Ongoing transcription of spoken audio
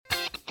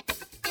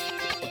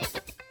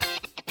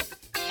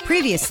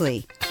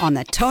Previously on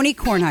the Tony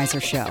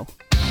Kornheiser Show.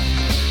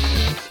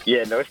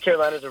 Yeah, North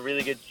Carolina's a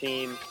really good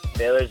team.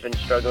 Baylor's been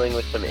struggling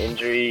with some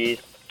injuries,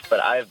 but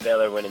I have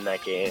Baylor winning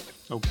that game.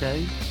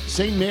 Okay.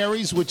 St.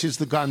 Mary's, which is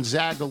the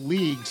Gonzaga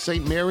League.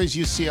 St. Mary's,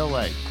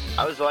 UCLA.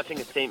 I was watching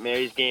a St.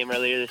 Mary's game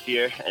earlier this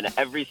year, and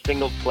every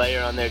single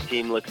player on their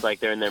team looks like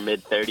they're in their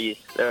mid-30s.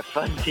 They're a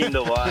fun team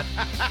to watch.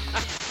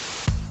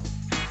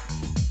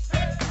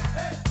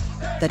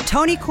 The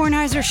Tony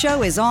Kornheiser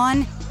Show is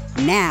on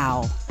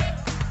now.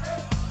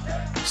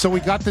 So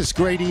we got this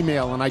great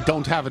email, and I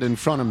don't have it in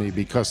front of me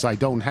because I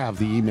don't have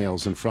the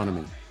emails in front of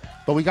me.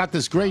 But we got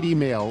this great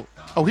email.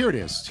 Oh, here it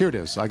is. Here it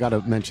is. I got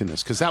to mention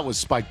this because that was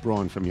Spike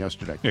Braun from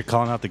yesterday. You're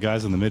calling out the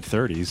guys in the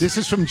mid-30s. This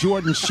is from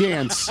Jordan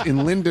Shantz in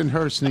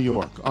Lindenhurst, New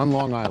York, on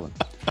Long Island.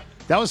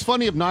 That was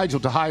funny of Nigel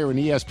to hire an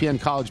ESPN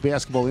college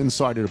basketball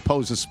insider to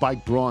pose as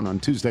Spike Braun on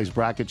Tuesday's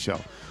bracket show.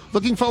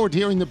 Looking forward to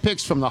hearing the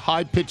picks from the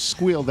high-pitched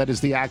squeal that is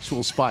the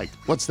actual Spike.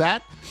 What's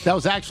that? That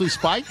was actually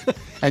Spike?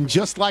 And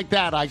just like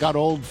that, I got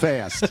old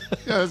fast.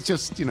 It's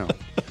just,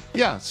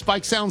 Yeah,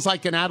 Spike sounds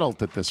like an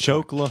adult at this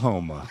point.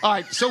 Choklahoma. All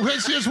right, so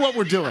here's what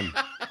we're doing.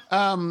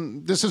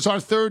 This is our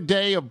third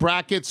day of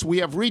brackets. We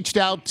have reached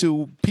out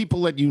to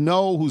people that you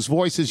know, whose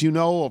voices you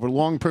know over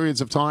long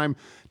periods of time,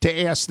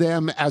 to ask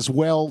them as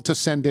well to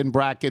send in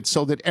brackets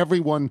so that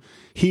everyone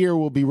here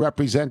will be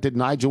represented.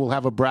 Nigel will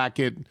have a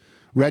bracket.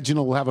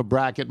 Reginald will have a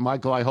bracket.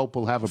 Michael, I hope,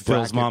 will have a bracket.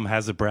 Phil's mom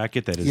has a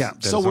bracket that is,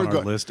 on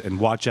our list. And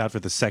watch out for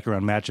the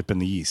second-round matchup in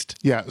the East.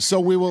 Yeah, so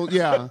we will,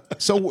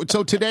 So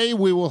today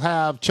we will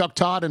have Chuck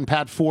Todd and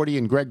Pat Forty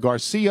and Greg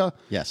Garcia.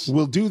 Yes.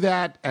 We'll do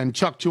that, and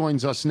Chuck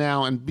joins us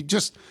now. And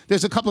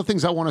there's a couple of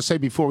things I want to say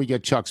before we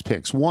get Chuck's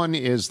picks. One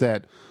is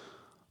that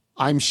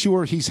I'm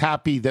sure he's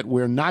happy that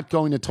we're not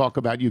going to talk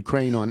about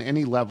Ukraine on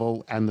any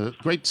level and the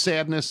great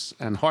sadness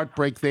and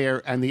heartbreak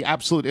there and the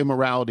absolute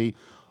immorality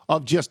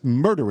of just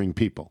murdering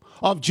people,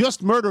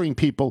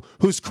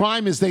 whose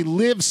crime is they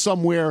live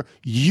somewhere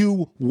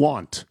you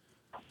want.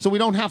 So we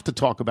don't have to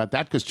talk about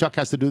that because Chuck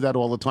has to do that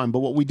all the time. But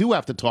what we do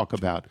have to talk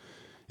about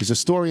is a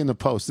story in the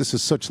Post. This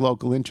is such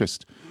local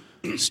interest.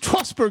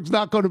 Strasburg's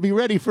not going to be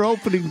ready for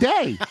opening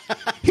day.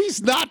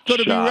 He's not going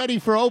to be ready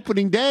for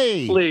opening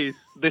day. Please,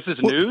 this is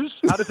news?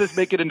 How does this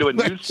make it into a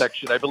news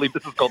section? I believe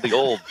this is called the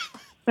old.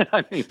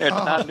 I mean, it's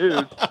not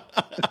news.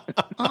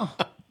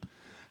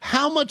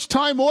 How much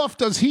time off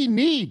does he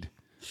need?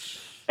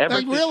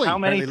 Really? How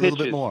many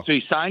pitches? So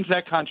he signs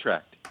that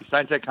contract.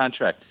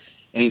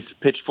 And he's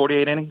pitched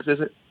 48 innings,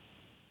 is it?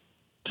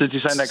 Since he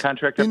signed that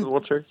contract after the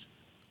World Series?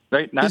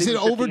 Right? Is it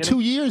over 2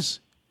 years?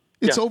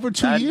 It's over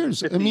 2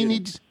 years. I mean,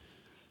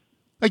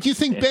 you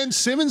think Ben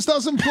Simmons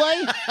doesn't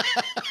play?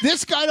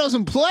 This guy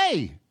doesn't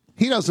play.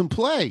 He doesn't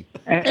play.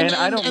 And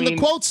the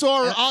quotes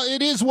are,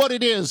 it is what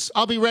it is.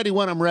 I'll be ready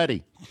when I'm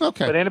ready.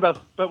 Okay.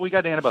 But we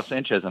got Anibal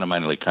Sanchez on a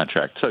minor league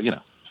contract, so,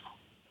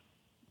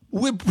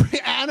 With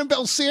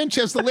Anibal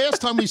Sanchez, the last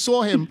time we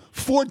saw him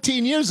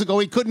 14 years ago,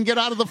 he couldn't get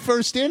out of the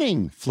first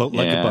inning. Float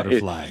like a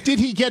butterfly. Did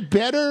he get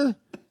better?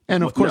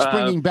 And of course,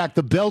 bringing back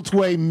the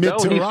Beltway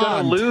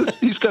Mitterrand. No,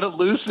 he's got to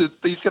lose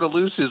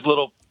his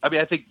little. I mean,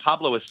 I think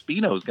Pablo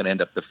Espino is going to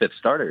end up the fifth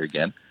starter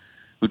again,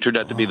 who turned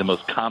out to be the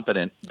most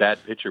competent bad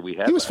pitcher we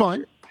had. He was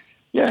fine.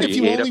 Yeah, if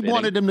you only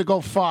wanted him to go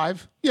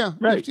 5,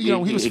 right. He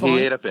was fine.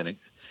 He ate up innings.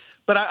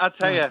 But I'll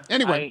tell you.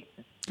 Anyway,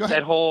 go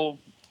ahead.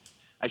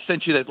 I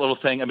sent you that little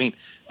thing. I mean,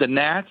 the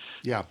Nats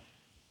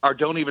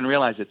don't even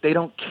realize it. They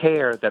don't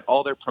care that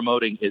all they're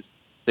promoting is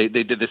they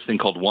did this thing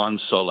called Juan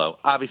Solo.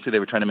 Obviously, they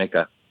were trying to make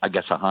a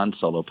Han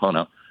Solo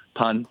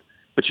pun.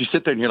 But you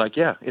sit there and you're like,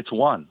 yeah, it's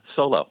Juan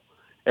Solo.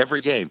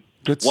 Every game,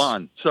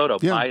 Juan Soto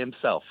by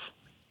himself.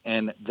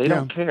 And they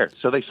don't care.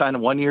 So they sign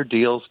 1-year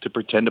deals to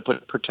pretend to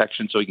put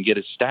protection so he can get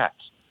his stats.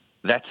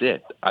 That's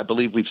it. I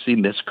believe we've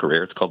seen this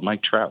career. It's called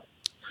Mike Trout.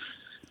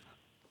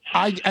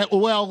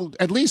 Well,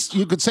 at least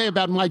you could say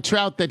about Mike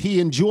Trout that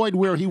he enjoyed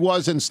where he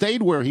was and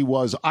stayed where he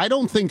was. I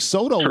don't think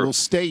Soto will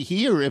stay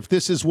here if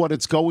this is what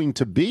it's going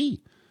to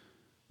be.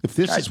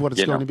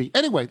 Going to be.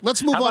 Anyway,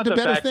 let's move on to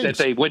better things. How about the fact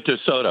that they went to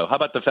Soto? How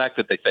about the fact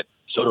that they said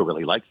Soto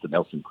really likes the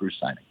Nelson Cruz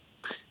signing?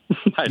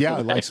 He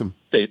likes him.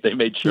 They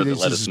made sure to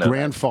let us know. His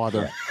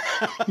grandfather.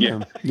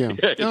 Yeah.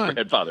 His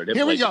grandfather.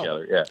 Here we go.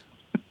 Together. Yeah.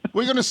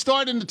 We're going to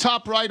start in the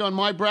top right on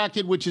my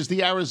bracket, which is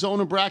the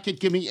Arizona bracket.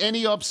 Give me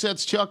any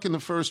upsets, Chuck, in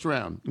the first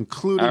round,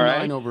 including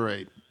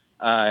 9/8.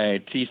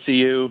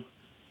 TCU,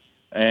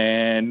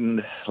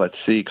 and let's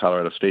see,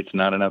 Colorado State's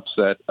not an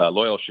upset.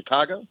 Loyola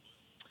Chicago,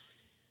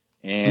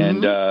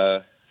 and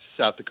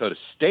South Dakota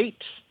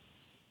State,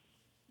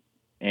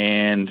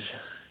 and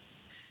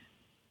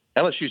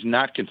LSU's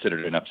not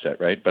considered an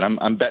upset, right? But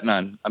I'm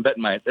betting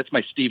that's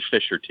my Steve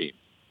Fisher team.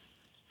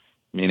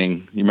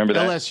 Meaning, you remember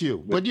that?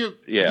 LSU. But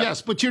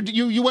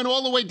you went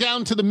all the way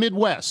down to the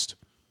Midwest.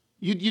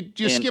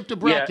 You skipped a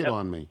bracket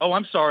on me. Oh,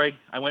 I'm sorry.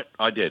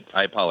 I did.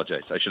 I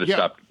apologize. I should have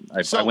stopped.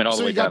 I went all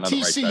the way down on the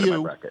right side of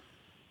my bracket.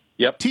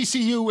 Yep.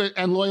 TCU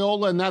and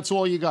Loyola, and that's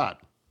all you got?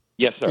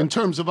 Yes, sir. In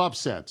terms of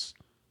upsets?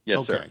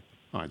 Yes, sir. Okay.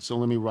 All right, so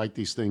let me write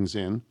these things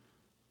in.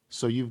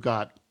 So you've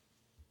got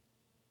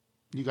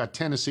You got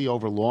Tennessee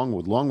over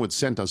Longwood. Longwood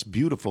sent us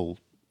beautiful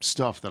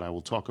stuff that I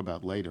will talk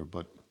about later,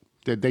 but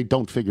they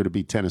don't figure to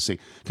beat Tennessee.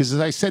 Because as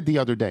I said the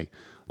other day,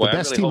 the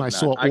best team I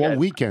saw all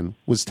weekend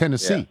was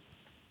Tennessee. Yeah.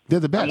 They're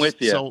the best. I'm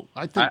with you. So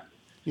I think,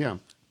 yeah.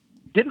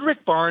 Didn't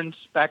Rick Barnes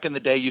back in the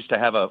day used to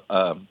have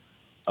a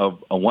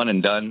one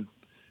and done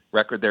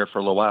record there for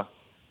a little while,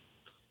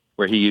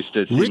 where he used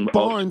to Rick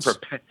Barnes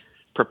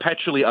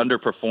perpetually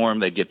underperform?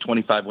 They'd get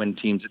 25-win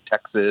teams at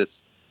Texas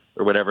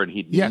or whatever, and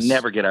he'd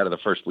never get out of the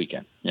first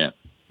weekend. Yeah,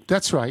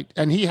 that's right.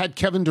 And he had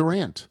Kevin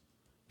Durant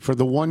for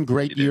the one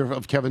great year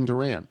of Kevin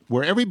Durant,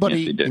 where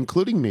everybody,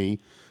 including me,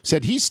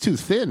 said he's too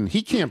thin.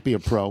 He can't be a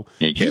pro.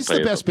 He's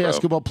the best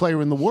basketball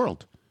player in the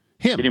world.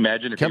 Him. Can you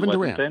imagine if Kevin he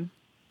wasn't Durant.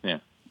 Thin?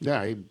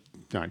 Yeah. He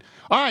died.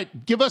 All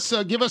right, give us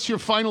your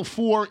final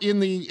four in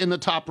the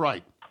top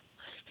right.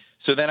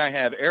 So then I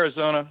have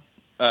Arizona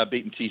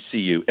beating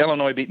TCU,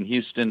 Illinois beating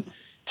Houston,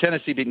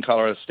 Tennessee beating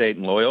Colorado State,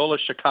 and Loyola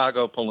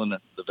Chicago pulling the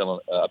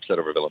upset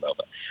over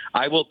Villanova.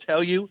 I will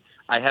tell you,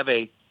 I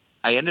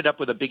ended up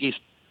with a Big East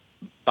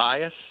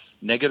bias,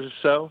 negative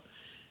so,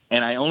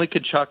 and I only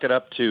could chalk it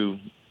up to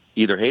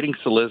either hating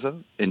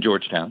Saliza in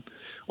Georgetown,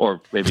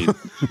 or maybe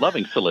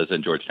loving Saliza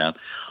in Georgetown,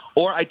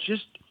 or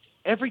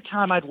every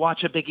time I'd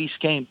watch a Big East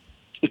game,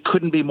 it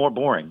couldn't be more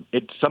boring.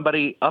 It's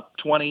somebody up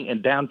 20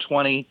 and down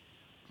 20.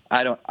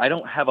 I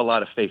don't have a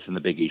lot of faith in the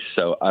Big East,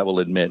 so I will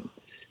admit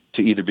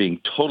to either being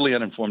totally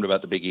uninformed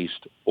about the Big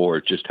East or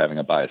just having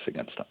a bias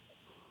against them.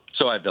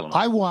 So I have Villanova.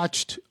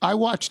 I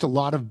watched a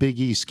lot of Big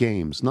East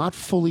games, not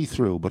fully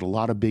through, but a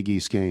lot of Big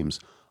East games.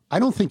 I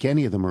don't think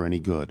any of them are any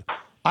good.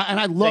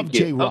 I love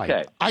Jay Wright.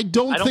 Okay. I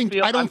don't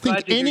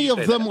think any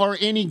of them are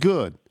any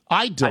good.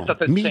 I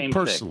don't. Me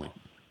personally.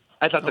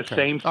 I thought the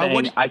same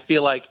thing. I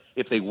feel like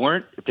if they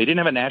didn't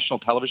have a national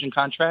television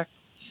contract,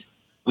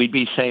 we'd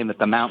be saying that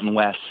the Mountain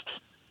West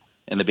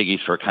and the Big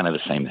East are kind of the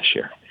same this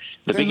year.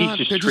 The Big East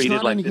is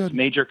treated like this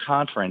major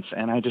conference,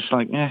 and I just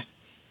like,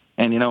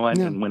 And you know what?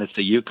 Yeah. And when it's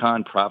the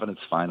UConn Providence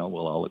final,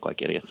 we'll all look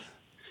like idiots.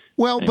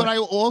 Well, anyway. But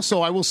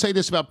I will say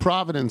this about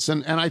Providence,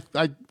 and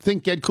I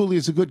think Ed Cooley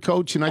is a good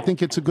coach, and I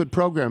think it's a good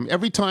program.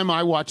 Every time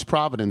I watch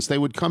Providence, they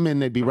would come in,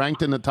 they'd be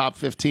ranked in the top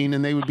 15,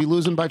 and they would be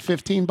losing by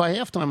 15 by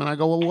halftime. And I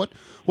go, well,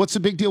 what's the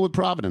big deal with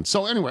Providence?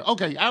 So anyway,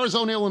 okay,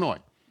 Arizona, Illinois.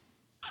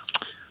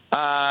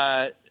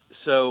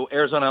 So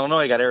Arizona,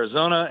 Illinois, I got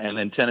Arizona, and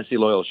then Tennessee,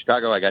 Loyola,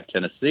 Chicago, I got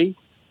Tennessee.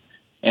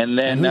 And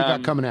then who you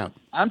got coming out?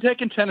 I'm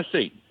taking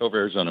Tennessee over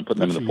Arizona and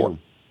putting them in the fourth.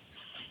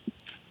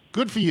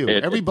 Good for you.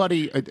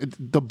 Everybody,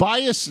 the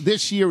bias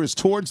this year is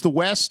towards the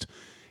West.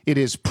 It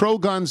is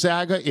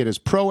pro-Gonzaga. It is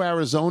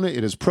pro-Arizona.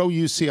 It is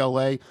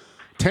pro-UCLA.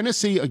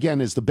 Tennessee,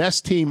 again, is the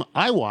best team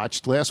I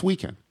watched last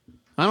weekend.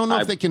 I don't know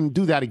if they can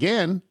do that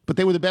again, but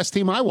they were the best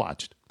team I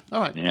watched.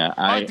 All right. Yeah,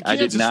 I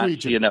did not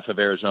see enough of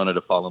Arizona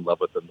to fall in love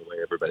with them the way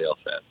everybody else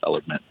has, I'll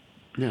admit.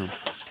 Yeah.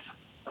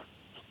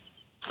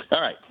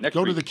 All right.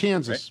 Go to the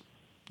Kansas. Right?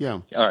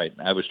 Yeah. All right.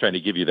 I was trying to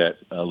give you that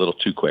a little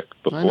too quick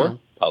before.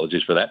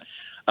 Apologies for that.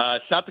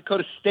 South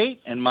Dakota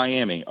State and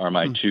Miami are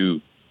my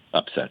two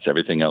upsets.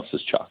 Everything else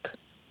is chalk.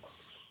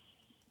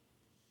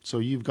 So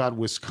you've got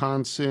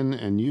Wisconsin,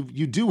 and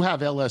you do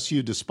have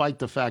LSU, despite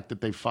the fact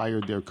that they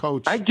fired their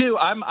coach. I do.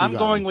 I'm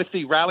going with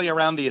the rally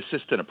around the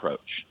assistant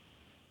approach.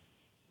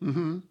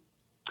 Mm-hmm.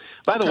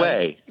 By the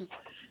way,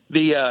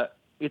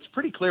 it's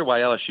pretty clear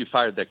why LSU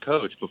fired their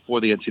coach before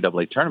the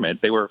NCAA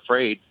tournament. They were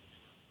afraid,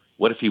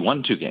 what if he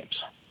won 2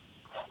 games?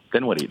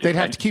 Then what do you do? They'd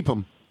have to keep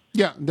him.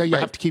 Yeah, you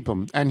have to keep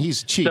him. And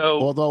he's cheap.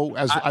 Although,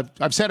 as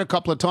I've said a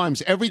couple of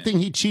times, everything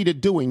he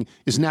cheated doing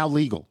is now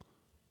legal.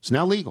 It's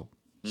now legal.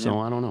 Yeah. So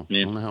I don't know.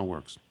 I don't know how it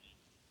works.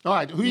 All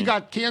right, who you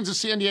got? Kansas,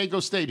 San Diego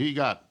State. Who you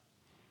got?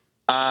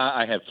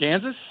 I have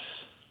Kansas.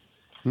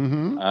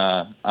 Mm-hmm.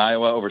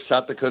 Iowa over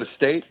South Dakota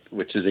State,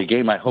 which is a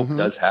game I hope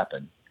does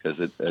happen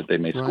because they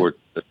may score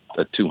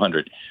a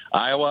 200.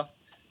 Iowa.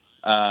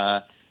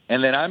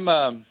 And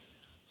then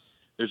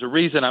there's a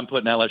reason I'm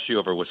putting LSU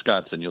over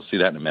Wisconsin. You'll see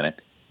that in a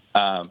minute.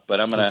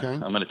 But I'm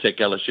gonna take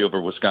LSU over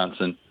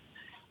Wisconsin,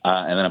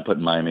 and then I'm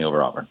putting Miami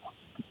over Auburn.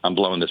 I'm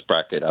blowing this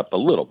bracket up a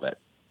little bit.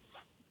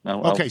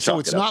 Okay, so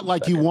it's not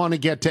like you want to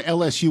get to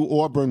LSU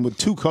Auburn with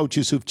 2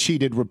 coaches who've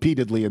cheated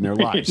repeatedly in their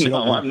lives.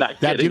 No, I'm not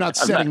kidding. You're not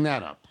setting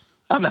that up.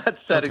 I'm not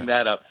setting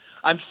that up.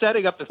 I'm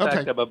setting up the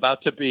fact I'm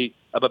about to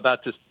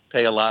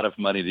pay a lot of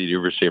money to the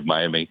University of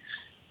Miami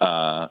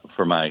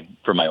for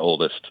my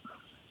oldest.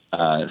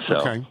 Plus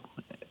my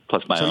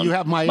own. So you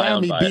have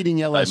Miami beating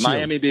LSU.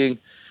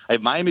 I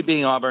have Miami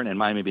beating Auburn and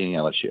Miami beating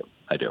LSU.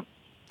 I do.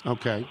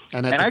 Okay.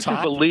 And I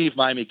actually believe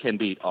Miami can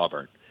beat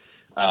Auburn.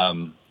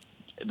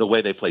 The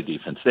way they play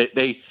defense.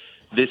 They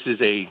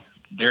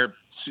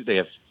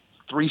have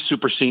 3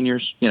 super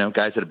seniors, guys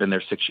that have been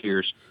there 6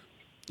 years.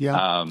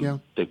 Yeah.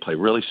 They play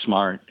really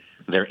smart.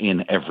 They're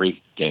in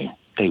every game.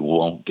 They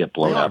won't get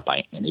blown out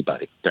by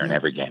anybody. They're in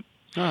every game.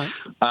 All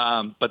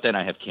right. But then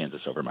I have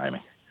Kansas over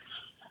Miami.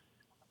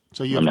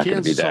 So you have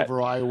Kansas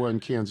over Iowa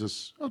and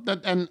Kansas.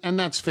 And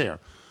that's fair.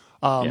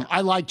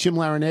 I like Jim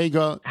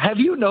Larrañaga. Have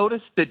you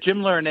noticed that Jim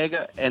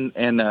Larrañaga and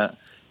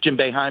Jim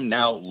Boeheim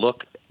now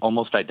look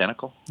almost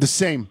identical? The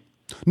same.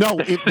 No,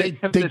 they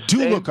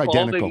do look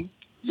identical.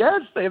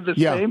 Yes, they have the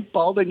same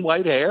balding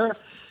white hair.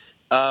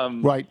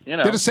 Right.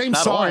 They're the same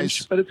size,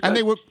 orange, but and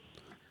they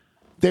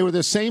were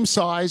the same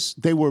size.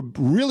 They were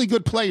really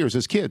good players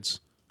as kids.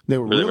 They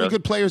were really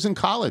good players in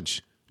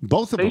college.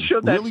 Both of them. They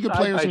showed that really good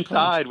players in college.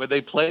 Side when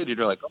they played.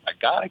 You're like, oh my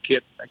God, I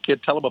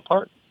can't tell them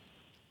apart.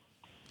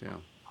 Yeah.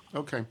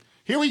 Okay.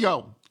 Here we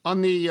go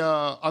on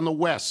the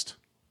West.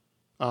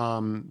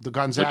 The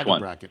Gonzaga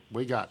bracket.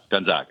 We got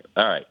Gonzaga.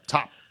 All right.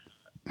 Top.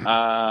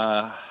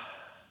 I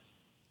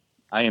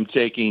am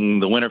taking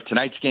the winner of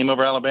tonight's game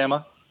over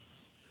Alabama.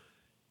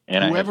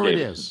 And whoever it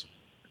is.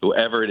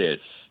 Whoever it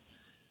is.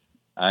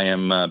 I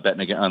am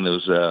betting again on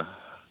those. They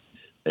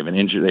have an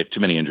injury. They have too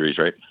many injuries,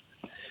 right?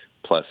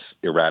 Plus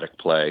erratic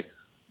play.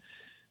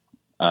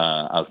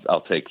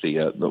 I'll take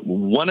the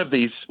one of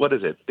these. What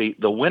is it?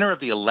 The winner of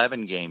the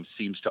 11 games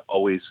seems to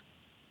always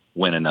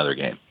win another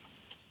game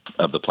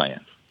of the play-in.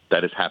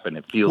 That has happened.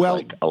 It feels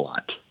like a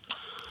lot.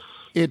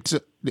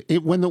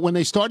 When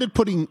they started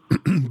putting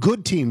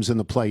good teams in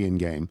the play-in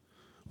game,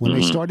 when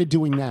they started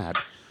doing that,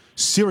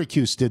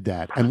 Syracuse did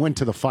that and went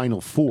to the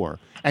Final Four,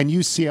 and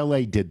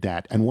UCLA did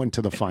that and went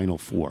to the Final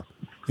Four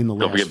in the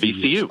last. Don't forget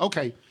VCU. Years.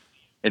 Okay,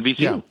 and VCU.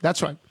 Yeah,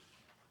 that's right.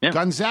 Yeah.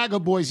 Gonzaga,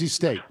 Boise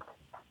State.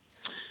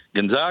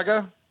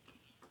 Gonzaga.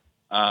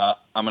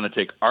 I'm going to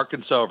take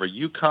Arkansas over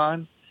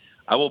UConn.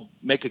 I will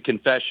make a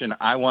confession.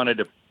 I wanted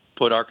to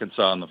put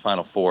Arkansas in the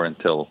Final Four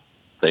until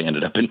they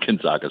ended up in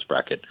Gonzaga's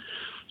bracket.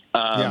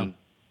 I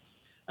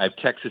have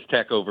Texas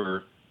Tech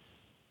over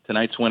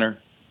tonight's winner,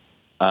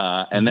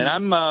 and then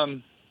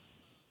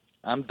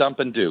I'm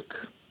dumping Duke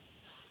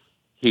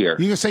here.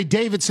 You're gonna say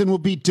Davidson will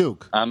beat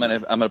Duke? I'm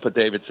gonna put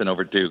Davidson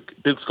over Duke.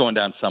 Duke's going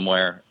down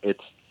somewhere.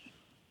 It's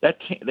that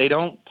they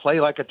don't play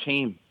like a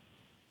team.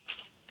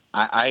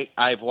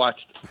 I've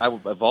watched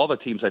of all the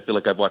teams. I feel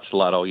like I've watched a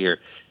lot all year.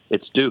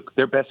 It's Duke.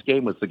 Their best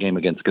game was the game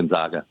against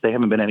Gonzaga. They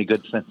haven't been any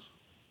good since.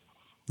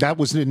 That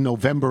was in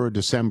November or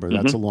December.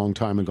 That's a long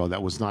time ago.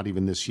 That was not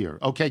even this year.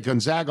 Okay,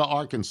 Gonzaga,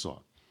 Arkansas.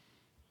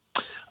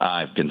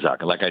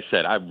 Gonzaga. Like I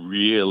said, I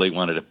really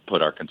wanted to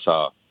put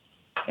Arkansas.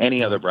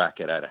 Any other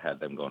bracket, I'd have had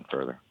them going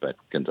further, but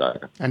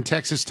Gonzaga. And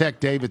Texas Tech,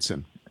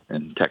 Davidson.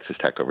 And Texas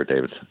Tech over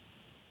Davidson.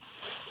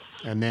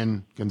 And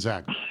then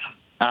Gonzaga.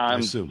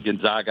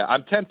 Gonzaga.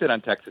 I'm tempted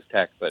on Texas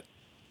Tech, but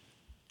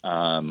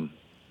I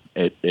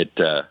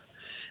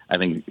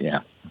think,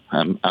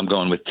 I'm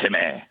going with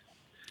Timmy.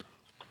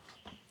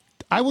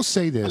 I will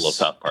say this: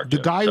 the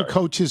guy who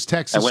coaches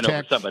Texas Tech. I went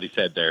over somebody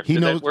said there.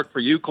 Did that work for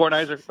you,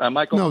 Kornheiser,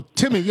 Michael? No,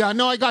 Timmy. Yeah,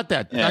 no, I got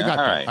that. Yeah,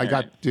 I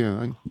got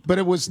that. But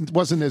it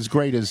wasn't as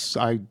great as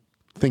I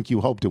think you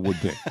hoped it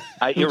would be.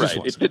 You're right.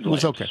 It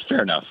was okay.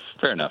 Fair enough.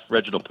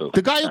 Reginald Pooh.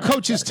 The guy who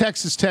coaches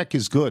Texas Tech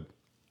is good.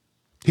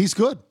 He's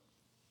good.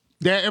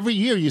 Every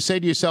year you say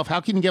to yourself, "How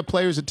can you get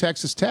players at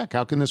Texas Tech?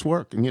 How can this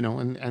work?" And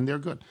and they're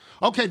good.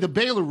 Okay, the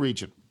Baylor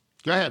region.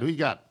 Go ahead. Who you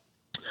got?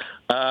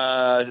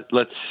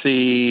 Let's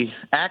see,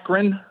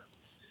 Akron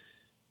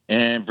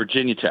and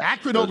Virginia Tech.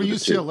 Akron over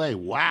UCLA.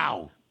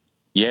 Wow.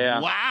 Yeah.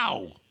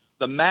 Wow.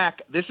 The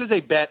MAC. This is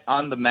a bet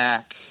on the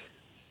MAC.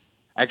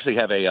 I actually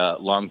have a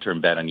long-term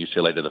bet on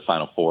UCLA to the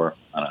Final Four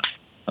on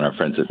our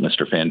friends at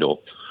Mr. FanDuel.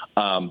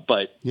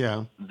 But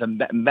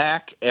the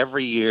MAC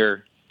every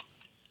year,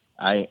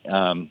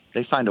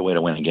 they find a way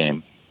to win a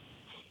game,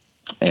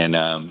 and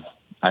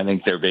I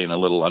think they're being a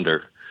little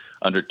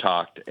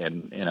under-talked,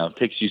 and it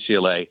takes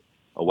UCLA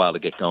a while to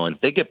get going. If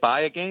they get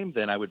by a game,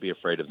 then I would be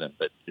afraid of them.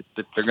 But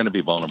they're going to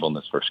be vulnerable in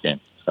this first game.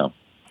 So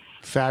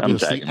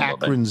fabulous. The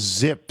Akron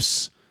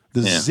Zips.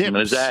 The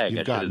Zips.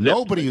 You've got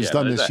nobody who's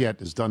done this yet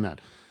has done that.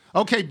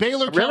 Okay,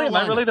 Baylor, Carolina. Am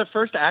I really the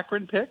first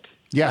Akron pick?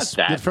 Yes,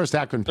 the first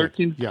Akron pick.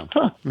 13? Yeah.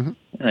 Huh. Mm-hmm.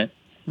 All right.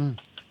 Well,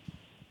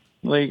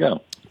 there you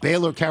go.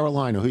 Baylor,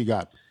 Carolina. Who you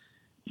got?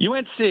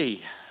 UNC.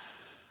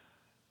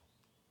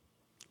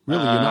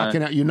 Really,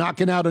 you're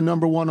knocking out a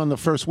number one on the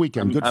first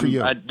weekend. Good for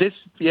you. This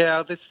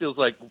feels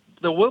like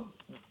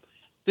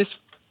this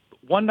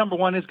one number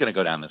one is going to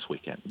go down this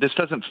weekend. This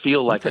doesn't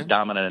feel like a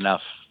dominant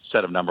enough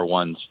set of number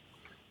ones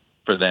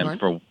for them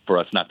for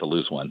us not to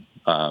lose one.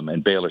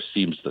 And Baylor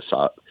seems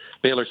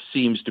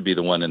to be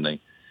the one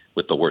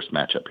with the worst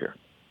matchup here.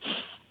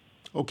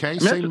 Okay,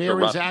 St.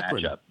 Mary's,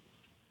 Akron.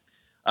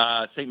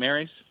 St.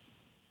 Mary's.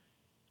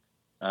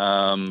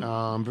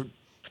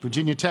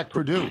 Virginia Tech,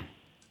 Purdue.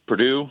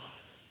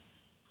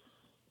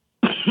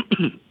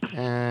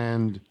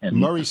 and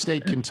Murray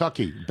State,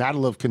 Kentucky.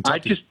 Battle of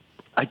Kentucky.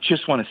 I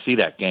just want to see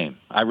that game.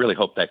 I really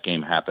hope that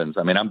game happens.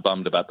 I mean, I'm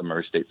bummed about the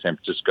Murray State San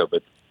Francisco,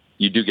 but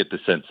you do get the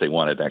sense they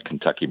wanted that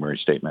Kentucky Murray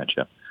State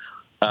matchup.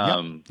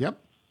 Yep.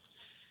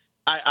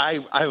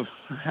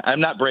 I'm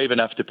not brave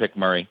enough to pick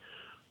Murray,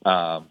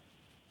 but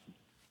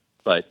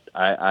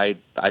I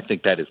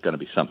think that is going to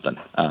be something.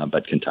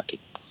 But Kentucky.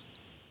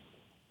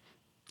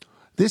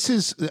 This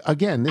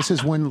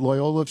is when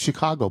Loyola of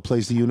Chicago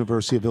plays the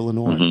University of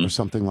Illinois or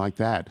something like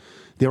that.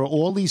 There are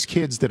all these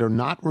kids that are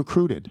not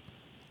recruited,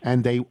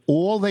 and they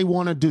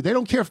want to do, they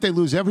don't care if they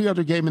lose every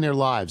other game in their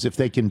lives if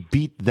they can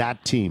beat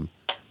that team.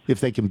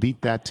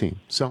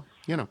 So,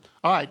 all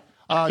right.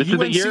 This is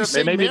the year.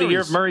 It may be the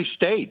year of Murray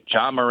State.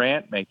 John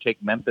Morant may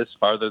take Memphis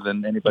farther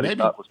than anybody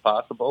thought was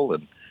possible,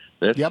 and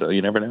so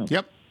you never know.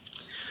 Yep.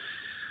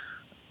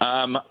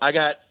 I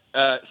got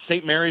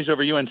St. Mary's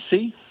over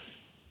UNC.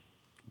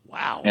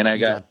 Wow. And I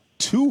got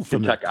two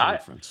from that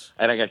conference.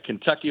 And I got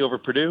Kentucky over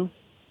Purdue.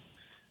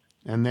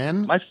 And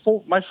then my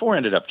four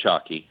ended up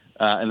chalky,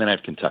 and then I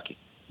have Kentucky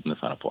in the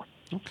Final Four.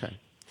 Okay.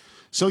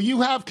 So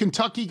you have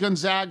Kentucky,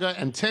 Gonzaga,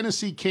 and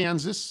Tennessee,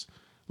 Kansas.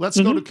 Let's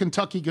go to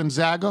Kentucky,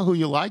 Gonzaga. Who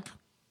you like?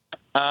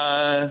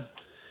 Gonzaga.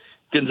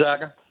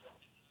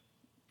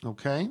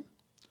 Okay.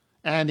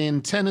 And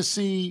in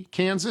Tennessee,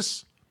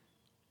 Kansas?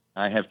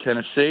 I have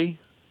Tennessee.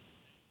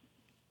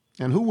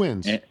 And who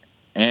wins?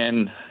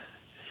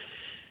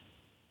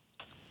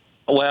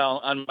 Well,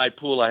 on my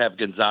pool, I have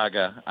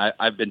Gonzaga.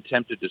 I've been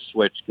tempted to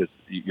switch because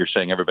you're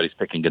saying everybody's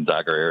picking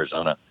Gonzaga or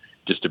Arizona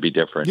just to be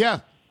different.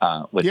 Yeah.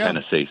 With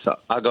Tennessee, so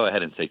I'll go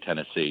ahead and say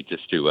Tennessee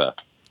just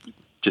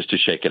to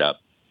shake it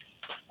up.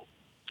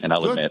 And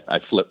I'll admit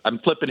I'm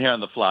flipping here on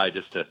the fly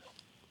just to.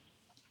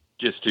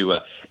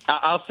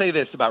 I'll say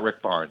this about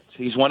Rick Barnes: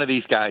 he's one of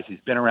these guys. He's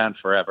been around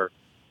forever,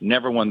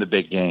 never won the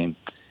big game,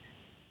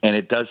 and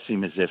it does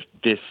seem as if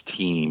this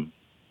team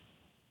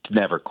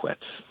never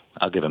quits.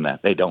 I'll give him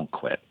that; they don't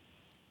quit.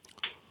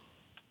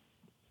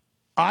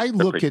 I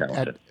look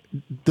at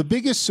the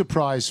biggest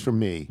surprise for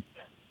me,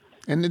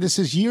 and this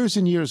is years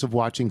and years of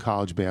watching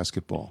college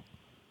basketball.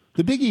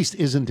 The Big East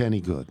isn't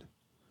any good,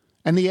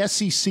 and the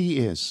SEC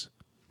is.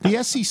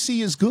 The SEC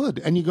is good,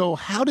 and you go,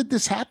 how did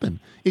this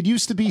happen? It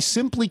used to be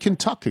simply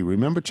Kentucky.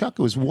 Remember, Chuck?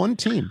 It was one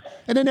team.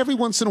 And then every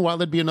once in a while,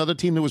 there'd be another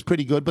team that was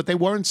pretty good, but they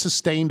weren't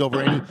sustained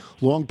over any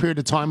long period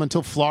of time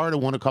until Florida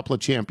won a couple of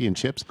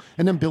championships.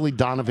 And then Billy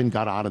Donovan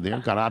got out of there,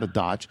 got out of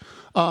Dodge.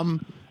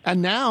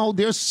 And now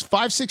there's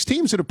 5-6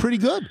 teams that are pretty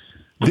good.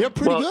 They're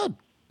pretty good.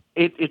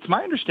 It's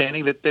my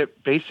understanding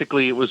that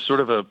basically it was sort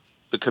of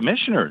the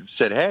commissioner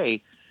said,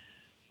 hey,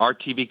 our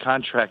TV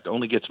contract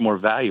only gets more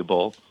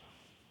valuable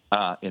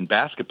in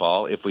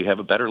basketball if we have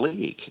a better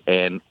league.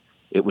 And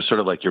it was sort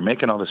of like, you're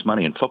making all this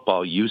money in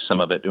football, use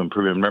some of it to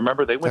improve it. And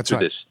remember, they went through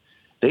this.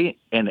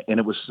 And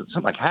it was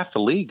something like half the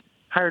league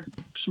hired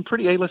some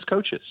pretty A-list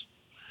coaches,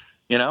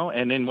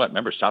 and then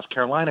remember, South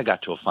Carolina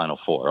got to a Final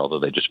Four, although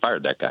they just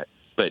fired that guy.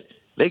 But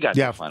they got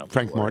to a Final Four.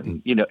 Frank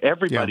Martin. And,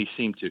 everybody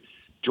seemed to.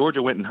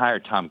 Georgia went and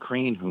hired Tom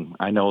Crean, whom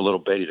I know a little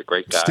bit. He's a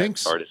great guy.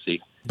 Stinks. Hard to see.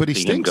 But he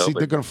stinks.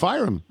 They're going to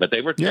fire him. But they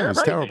were terrible.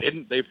 It's terrible.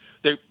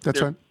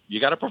 That's right. You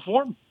got to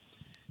perform.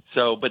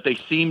 So, but they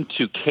seem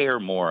to care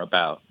more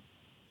about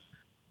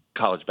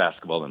college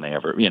basketball than they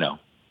ever,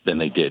 than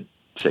they did,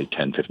 say,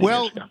 10, 15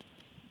 years ago.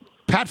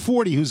 Pat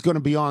Forty, who's going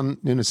to be on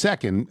in a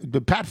second,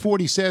 but Pat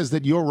Forty says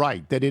that you're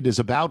right, that it is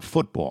about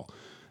football,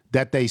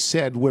 that they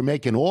said, we're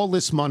making all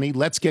this money,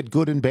 let's get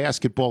good in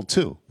basketball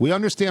too. We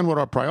understand what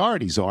our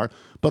priorities are,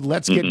 but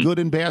let's get good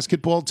in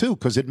basketball too,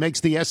 because it makes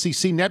the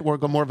SEC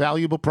network a more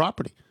valuable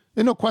property.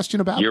 There's no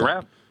question about that. You're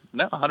right.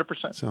 No,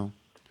 100%. So.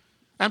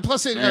 And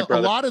plus, a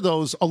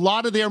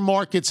lot of their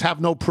markets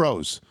have no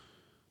pros.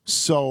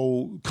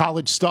 So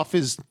college stuff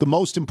is the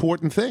most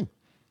important thing.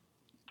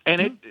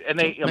 And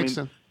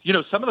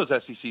some of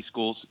those SEC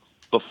schools,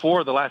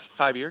 before the last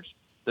 5 years,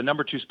 the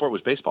number 2 sport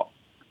was baseball,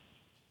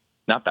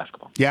 not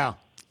basketball. Yeah.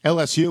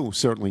 LSU,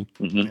 certainly.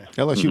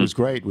 LSU was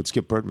great with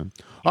Skip Bertman.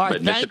 All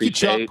right, thank you,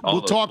 Chuck.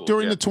 We'll talk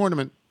during the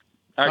tournament.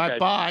 All right,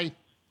 bye.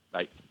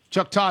 Bye.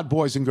 Chuck Todd,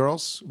 boys and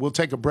girls. We'll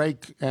take a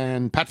break,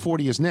 and Pat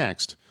Forty is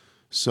next.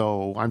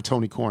 So I'm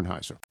Tony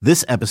Kornheiser.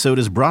 This episode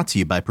is brought to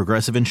you by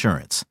Progressive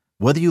Insurance.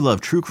 Whether you love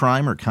true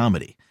crime or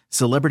comedy,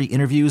 celebrity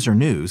interviews or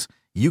news,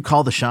 you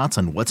call the shots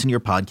on what's in your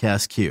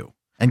podcast queue.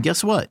 And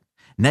guess what?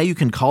 Now you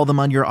can call them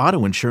on your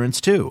auto insurance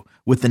too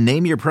with the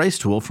Name Your Price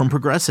tool from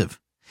Progressive.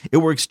 It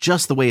works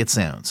just the way it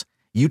sounds.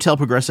 You tell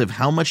Progressive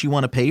how much you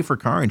want to pay for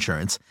car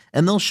insurance,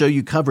 and they'll show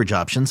you coverage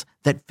options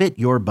that fit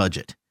your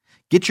budget.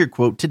 Get your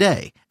quote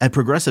today at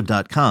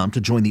Progressive.com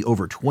to join the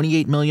over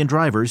 28 million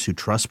drivers who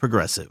trust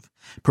Progressive.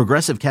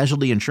 Progressive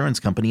Casualty Insurance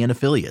Company and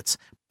Affiliates.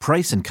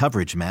 Price and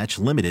coverage match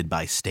limited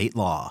by state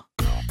law.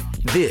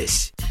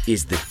 This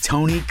is the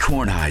Tony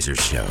Kornheiser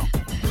Show.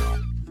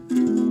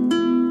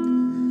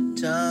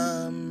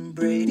 Tom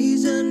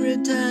Brady's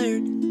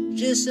unretired,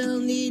 Giselle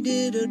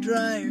needed a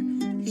dryer.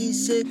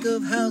 He's sick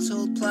of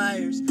household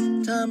pliers.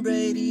 Tom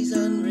Brady's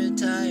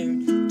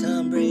unretired.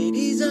 Tom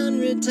Brady's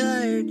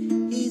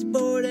unretired. He's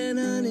bored and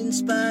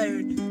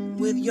uninspired.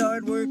 With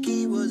yard work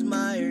he was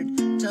mired.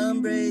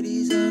 Tom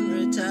Brady's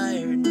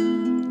unretired.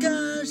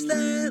 Gosh,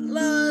 that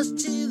loss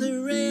to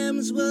the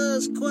Rams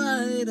was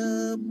quite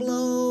a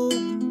blow.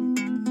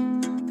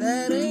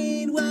 That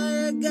ain't why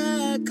a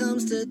guy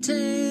comes to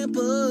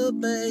Tampa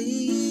Bay,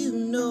 you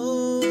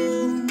know.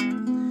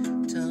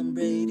 Tom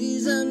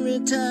Brady's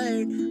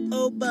unretired.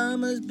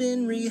 Obama's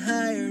been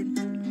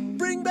rehired.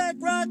 Bring back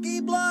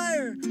Rocky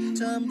Blyer.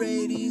 Tom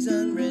Brady's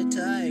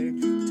unretired.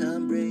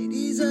 Tom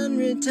Brady's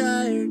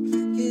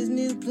unretired. His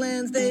new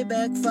plans, they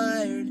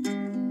backfired.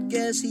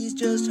 Guess he's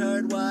just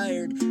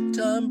hardwired.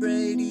 Tom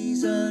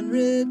Brady's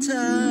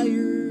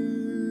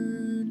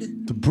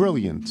unretired. The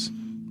brilliant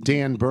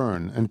Dan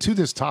Byrne. And to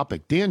this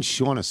topic, Dan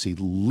Shaughnessy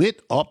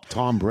lit up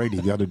Tom Brady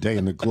the other day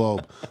in the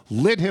Globe.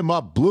 Lit him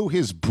up, blew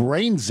his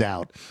brains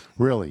out,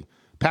 really.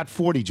 Pat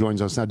Forty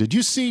joins us now. Did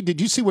you see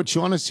what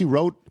Shaughnessy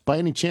wrote by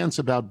any chance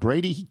about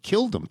Brady? He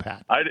killed him,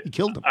 Pat. He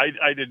killed him.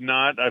 I did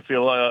not. I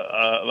feel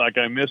like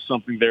I missed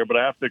something there, but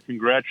I have to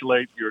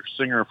congratulate your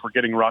singer for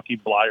getting Rocky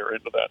Blyer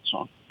into that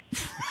song.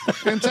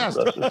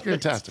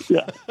 Fantastic.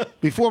 Yeah.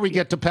 Before we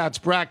get to Pat's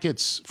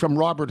brackets, from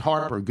Robert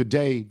Harper, good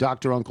day,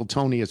 Dr. Uncle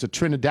Tony. As a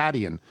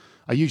Trinidadian,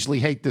 I usually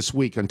hate this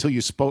week until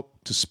you spoke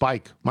to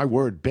Spike. My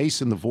word,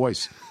 bass in the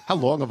voice. How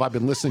long have I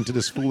been listening to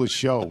this foolish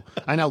show?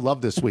 I now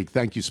love this week.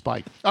 Thank you,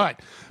 Spike. All right,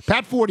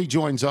 Pat Forty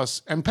joins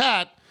us, and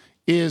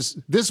this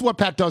is what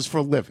Pat does for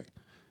a living.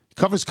 He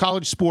covers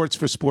college sports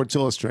for Sports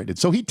Illustrated.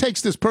 So he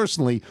takes this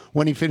personally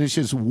when he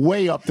finishes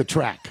way up the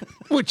track,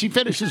 which he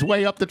finishes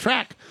way up the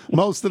track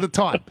most of the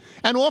time.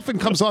 And often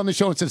comes on the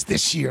show and says,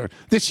 this year,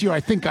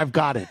 I think I've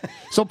got it.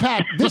 So,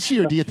 Pat, this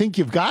year, do you think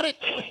you've got it?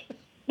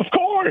 Of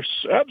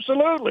course,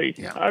 absolutely.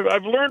 Yeah.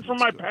 I've learned from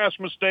my past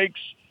mistakes,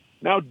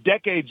 now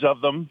decades of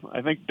them,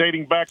 I think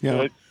dating back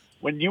to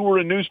when you were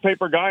a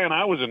newspaper guy and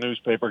I was a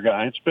newspaper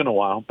guy. It's been a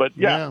while. But,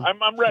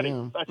 I'm ready.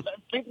 Yeah. I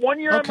think one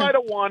year I might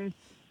have won.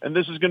 And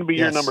this is going to be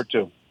year number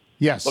 2.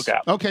 Yes. Look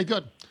out. Okay,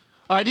 good.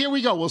 All right, here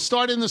we go. We'll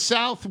start in the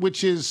South,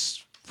 which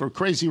is, for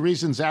crazy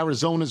reasons,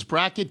 Arizona's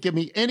bracket. Give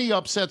me any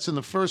upsets in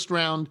the first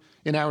round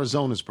in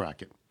Arizona's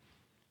bracket.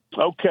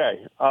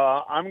 Okay.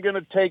 I'm going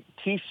to take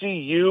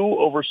TCU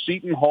over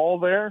Seton Hall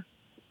there.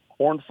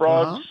 Horned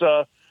Frogs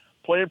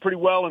playing pretty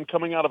well and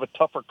coming out of a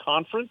tougher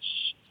conference.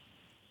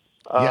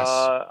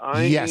 The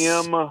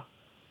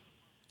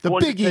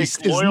Big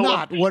East is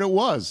not what it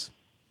was.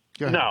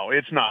 No,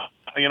 it's not.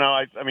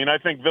 I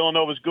think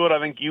Villanova's good. I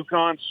think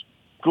UConn's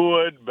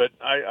good, but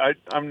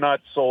I'm not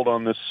sold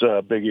on this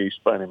Big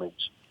East by any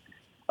means.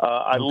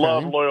 I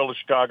love Loyola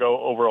Chicago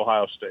over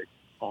Ohio State.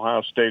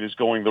 Ohio State is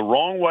going the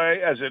wrong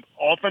way, as it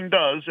often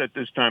does at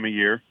this time of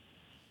year.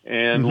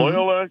 And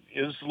Loyola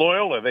is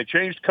Loyola. They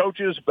changed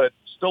coaches, but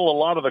still a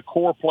lot of the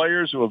core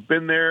players who have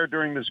been there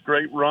during this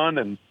great run,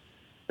 and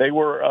they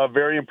were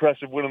very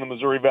impressive winning the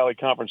Missouri Valley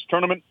Conference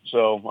tournament.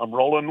 So I'm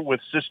rolling with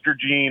Sister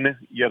Jean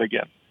yet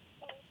again.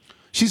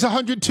 She's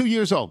 102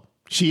 years old.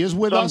 She is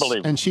with us,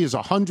 and she is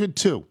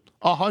 102.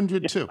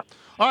 102. Yeah.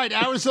 All right,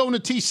 Arizona,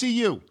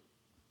 TCU.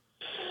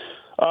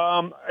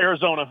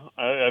 Arizona.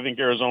 I think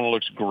Arizona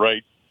looks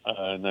great,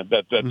 and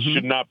that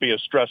should not be a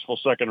stressful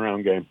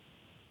second-round game.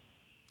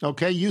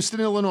 Okay,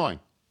 Houston, Illinois.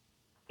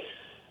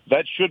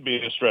 That should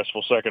be a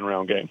stressful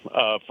second-round game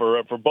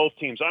for both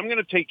teams. I'm going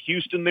to take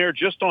Houston there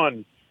just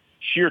on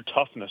sheer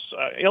toughness.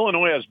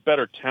 Illinois has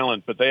better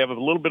talent, but they have a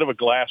little bit of a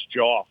glass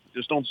jaw.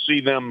 Just don't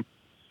see them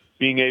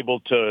being able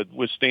to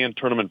withstand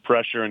tournament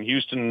pressure. And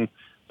Houston,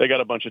 they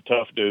got a bunch of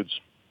tough dudes.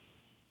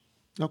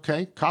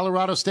 Okay.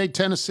 Colorado State,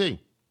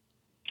 Tennessee.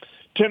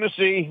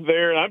 Tennessee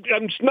there.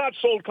 I'm not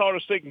sold Colorado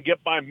State can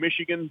get by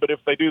Michigan, but if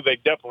they do, they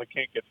definitely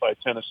can't get by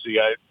Tennessee.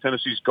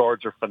 Tennessee's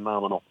guards are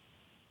phenomenal.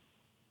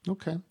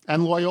 Okay.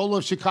 And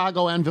Loyola,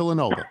 Chicago, and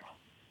Villanova.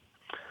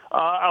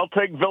 I'll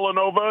take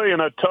Villanova in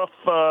a tough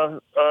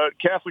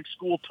Catholic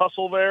school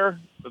tussle there.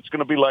 It's going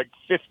to be like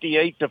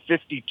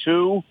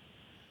 58-52.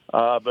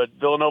 But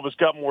Villanova's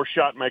got more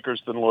shot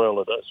makers than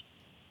Loyola does.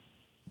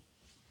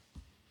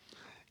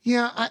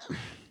 Yeah, I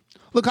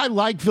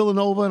like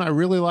Villanova and I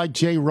really like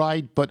Jay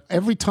Wright, but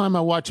every time I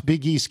watch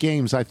Big East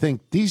games, I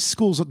think these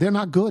schools, they're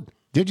not good.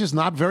 They're just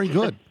not very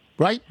good,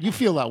 right? You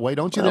feel that way,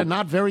 don't you? They're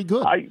not very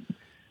good. And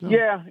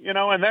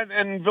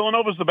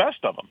Villanova's the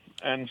best of them.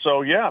 And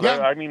so,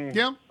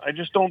 I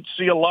just don't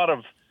see a lot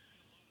of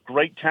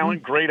great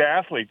talent, great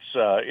athletes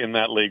in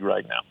that league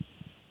right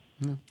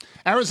now.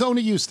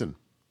 Arizona, Houston.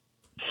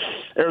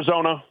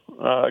 Arizona,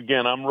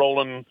 again, I'm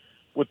rolling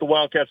with the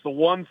Wildcats. The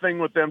one thing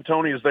with them,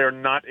 Tony, is they're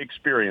not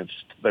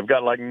experienced. They've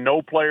got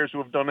no players who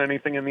have done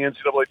anything in the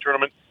NCAA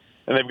tournament,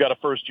 and they've got a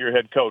first-year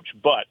head coach.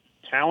 But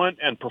talent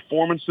and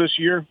performance this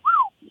year,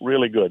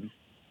 really good.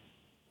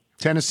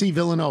 Tennessee,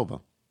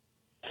 Villanova.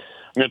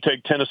 I'm going to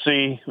take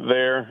Tennessee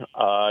there.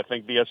 I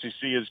think the SEC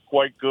is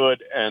quite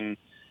good, and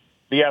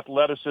the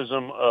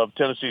athleticism of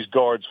Tennessee's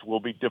guards will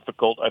be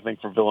difficult, I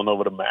think, for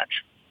Villanova to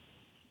match.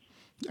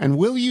 And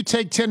will you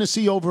take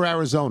Tennessee over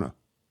Arizona?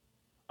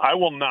 I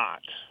will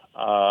not.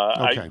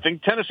 I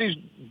think Tennessee's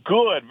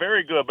good,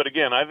 very good. But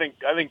again, I think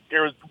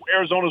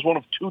Arizona is one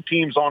of two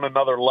teams on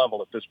another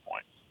level at this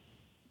point.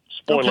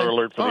 Spoiler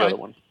alert for the other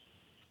one.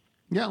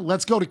 Yeah,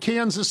 let's go to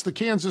Kansas, the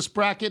Kansas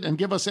bracket, and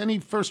give us any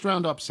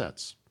first-round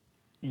upsets.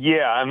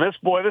 Yeah, and this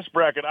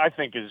bracket I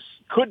think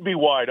could be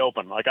wide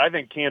open. I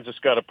think Kansas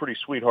got a pretty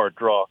sweetheart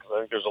draw because I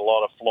think there's a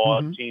lot of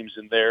flawed teams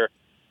in there.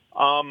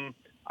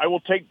 I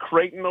will take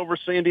Creighton over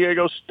San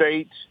Diego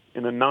State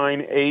in a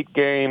 9-8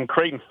 game.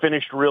 Creighton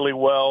finished really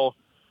well.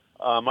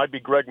 Might be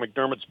Greg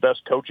McDermott's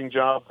best coaching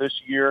job this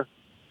year.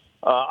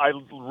 I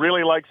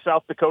really like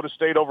South Dakota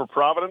State over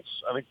Providence.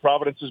 I think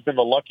Providence has been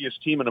the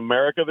luckiest team in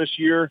America this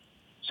year.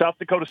 South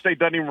Dakota State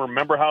doesn't even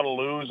remember how to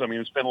lose. I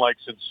mean, it's been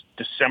since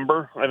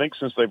December, I think,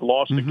 since they've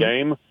lost a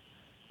game.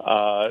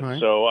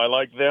 So I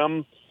like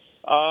them.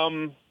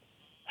 LSU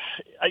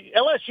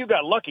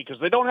got lucky because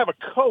they don't have a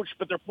coach,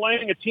 but they're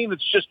playing a team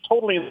that's just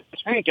totally in the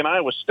tank in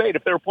Iowa State.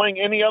 If they were playing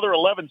any other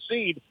 11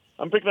 seed,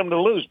 I'm picking them to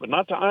lose, but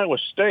not to Iowa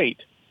State.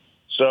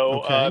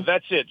 So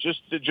that's it.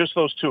 Just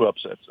those two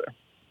upsets there.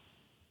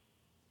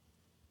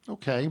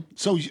 Okay.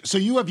 So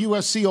you have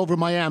USC over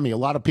Miami. A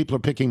lot of people are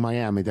picking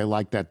Miami. They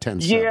like that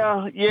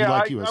 10-7. Yeah.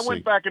 Like I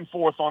went back and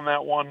forth on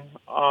that one.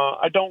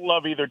 I don't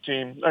love either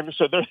team. Like I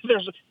said,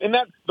 there's in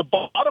the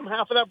bottom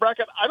half of that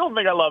bracket, I don't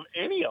think I love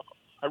any of them.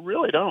 I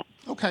really don't.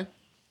 Okay.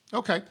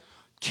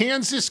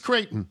 Kansas,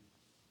 Creighton.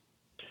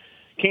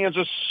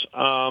 Kansas,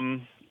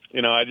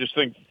 I just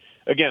think,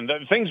 again,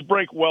 things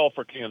break well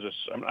for Kansas.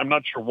 I'm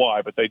not sure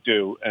why, but they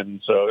do.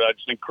 And so I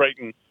just think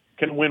Creighton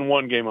can win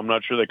one game. I'm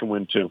not sure they can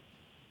win two.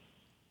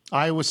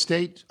 Iowa,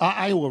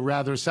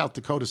 South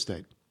Dakota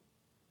State.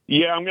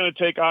 Yeah, I'm going to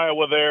take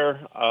Iowa there.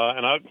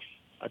 And I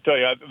tell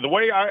you, the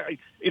way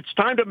it's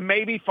time to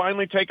maybe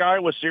finally take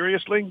Iowa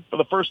seriously for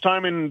the first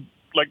time in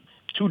like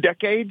 2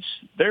 decades.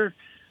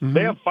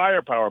 They have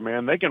firepower,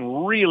 man. They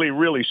can really,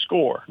 really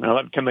score.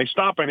 Now, can they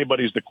stop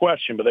anybody is the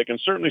question, but they can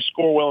certainly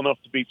score well enough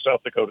to beat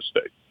South Dakota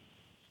State.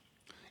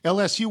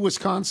 LSU,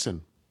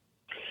 Wisconsin.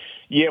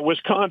 Yeah,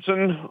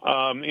 Wisconsin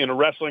in a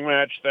wrestling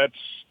match, that's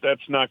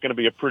not going to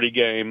be a pretty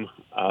game,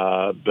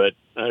 but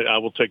I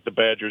will take the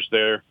Badgers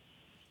there.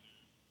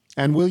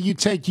 And will you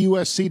take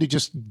USC to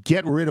just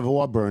get rid of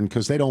Auburn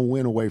because they don't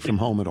win away from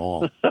home at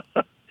all?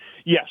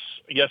 Yes,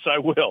 I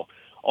will.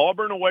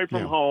 Auburn away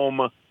from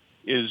home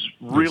is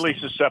really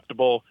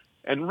susceptible,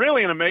 and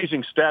really an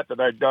amazing stat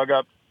that I dug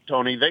up,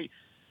 Tony.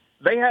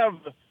 They have,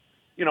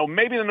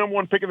 maybe the number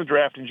one pick in the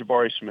draft in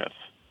Jabari Smith.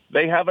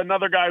 They have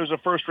another guy who's a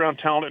first-round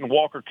talent in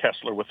Walker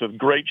Kessler with a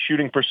great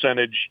shooting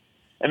percentage.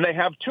 And they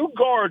have 2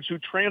 guards who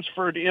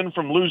transferred in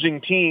from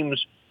losing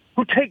teams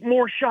who take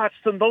more shots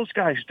than those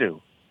guys do.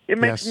 It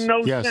makes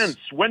no sense.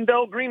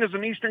 Wendell Green is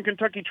an Eastern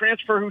Kentucky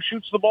transfer who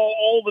shoots the ball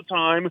all the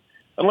time,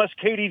 unless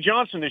K.D.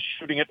 Johnson is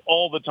shooting it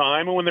all the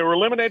time. And when they were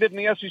eliminated in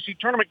the SEC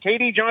tournament,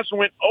 K.D. Johnson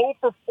went 0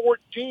 for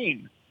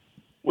 14,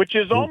 which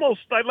is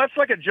that's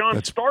like a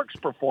John Starks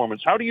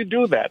performance. How do you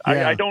do that?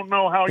 Yeah, I don't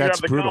know how you have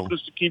the brutal.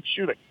 confidence to keep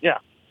shooting. Yeah.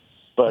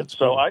 But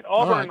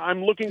Auburn, right.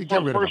 I'm looking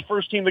for a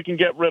first team that can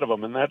get rid of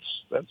them, and that's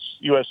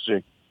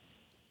USC.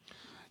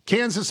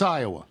 Kansas,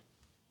 Iowa.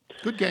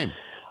 Good game.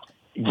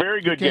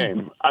 Very good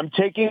game. I'm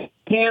taking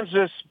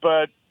Kansas,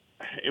 but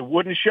it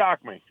wouldn't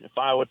shock me if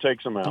Iowa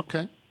takes them out.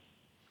 Okay.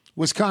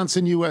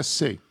 Wisconsin,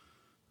 USC.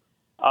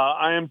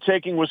 I am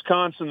taking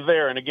Wisconsin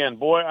there. And again,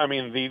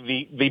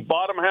 the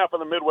bottom half of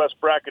the Midwest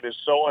bracket is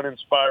so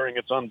uninspiring,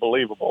 it's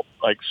unbelievable.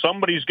 Like,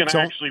 somebody's going to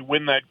actually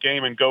win that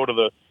game and go to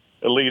the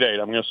Elite Eight.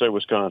 I'm going to say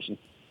Wisconsin.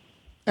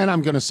 And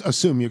I'm going to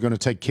assume you're going to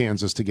take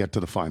Kansas to get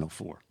to the Final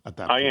Four at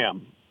that point. I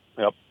am.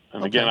 Yep.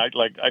 And again, I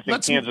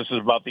think Kansas is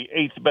about the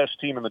 8th best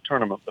team in the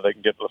tournament, but they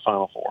can get to the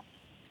Final Four.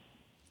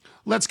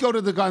 Let's go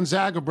to the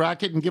Gonzaga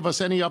bracket and give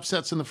us any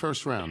upsets in the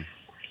first round.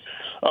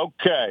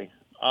 Okay.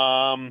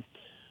 Well,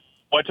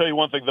 I tell you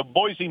one thing. The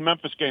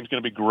Boise-Memphis game is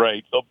going to be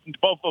great.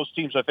 Both those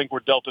teams, I think, were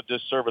dealt a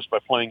disservice by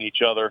playing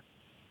each other.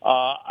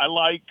 I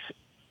like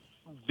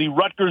the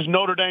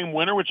Rutgers-Notre Dame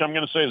winner, which I'm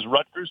going to say is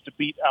Rutgers, to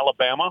beat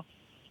Alabama.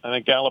 I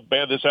think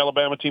this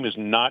Alabama team is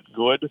not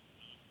good,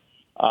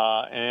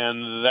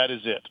 and that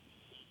is it.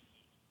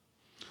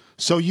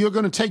 So you're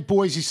going to take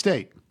Boise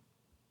State?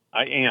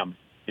 I am,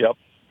 yep.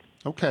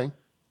 Okay.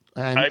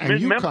 And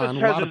Memphis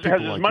UConn,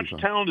 has as much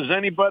talent as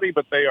anybody,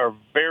 but they are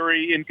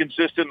very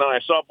inconsistent. And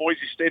I saw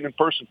Boise State in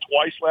person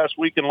twice last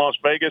week in Las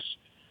Vegas.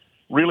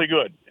 Really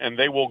good. And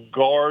they will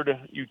guard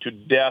you to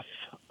death.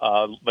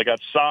 They got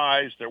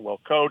size. They're well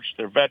coached.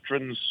 They're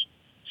veterans.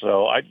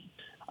 So I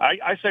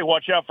say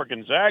watch out for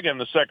Gonzaga in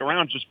the second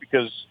round, just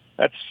because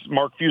that's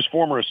Mark Few's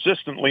former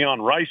assistant,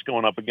 Leon Rice,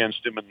 going up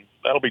against him, and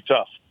that'll be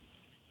tough.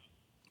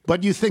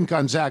 But you think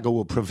Gonzaga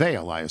will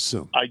prevail, I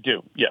assume? I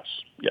do, yes.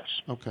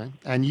 Okay.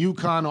 And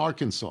UConn,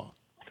 Arkansas?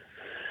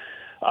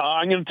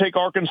 I'm going to take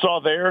Arkansas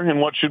there in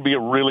what should be a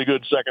really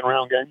good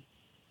second-round game.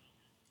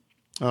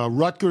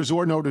 Rutgers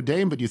or Notre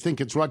Dame, but you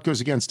think it's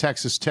Rutgers against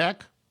Texas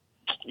Tech?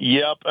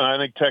 Yep, and I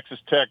think Texas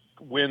Tech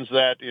wins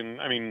that.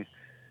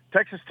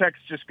 Texas Tech's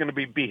just going to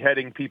be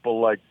beheading people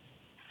like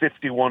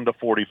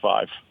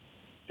 51-45.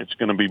 It's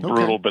going to be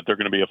brutal, but they're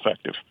going to be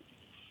effective.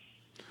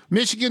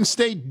 Michigan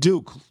State,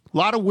 Duke. A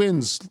lot of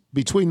wins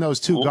between those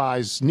two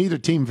guys. Neither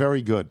team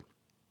very good.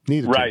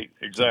 Right,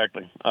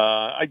 exactly.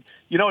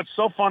 It's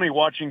so funny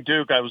watching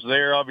Duke. I was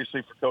there,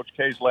 obviously, for Coach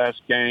K's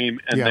last game,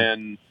 and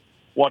then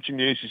watching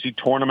the ACC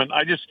tournament.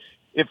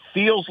 It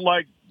feels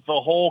like the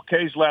whole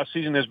K's last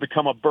season has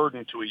become a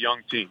burden to a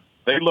young team.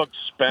 They look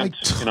spent.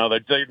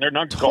 They're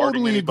not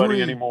guarding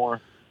anybody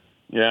anymore.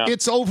 Yeah,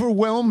 it's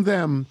overwhelmed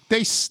them.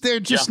 They're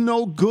just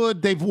no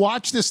good. They've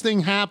watched this thing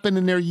happen,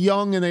 and they're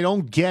young, and they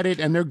don't get it,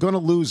 and they're going to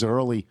lose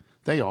early.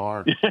 They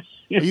are. Do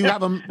you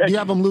have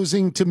them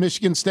losing to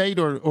Michigan State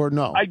or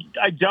no?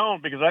 I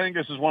don't, because I think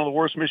this is one of the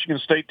worst Michigan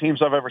State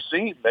teams I've ever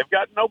seen. They've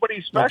got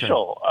nobody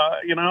special,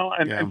 and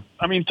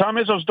Tom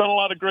Izzo's done a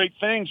lot of great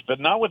things, but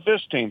not with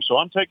this team. So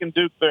I'm taking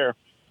Duke there.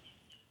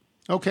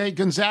 Okay,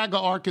 Gonzaga,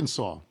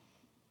 Arkansas.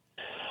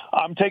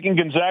 I'm taking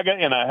Gonzaga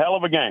in a hell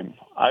of a game.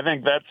 I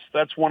think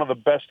that's one of the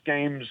best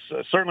games,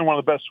 certainly one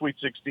of the best Sweet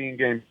 16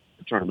 games in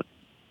the tournament.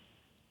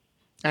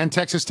 And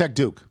Texas Tech,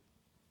 Duke.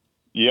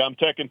 Yeah, I'm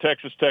taking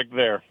Texas Tech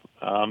there.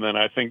 And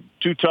I think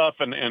too tough,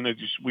 and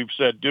we've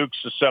said Duke's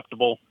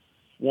susceptible,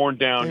 worn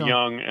down,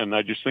 young, and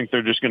I just think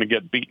they're just going to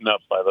get beaten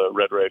up by the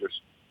Red Raiders.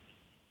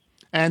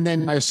 And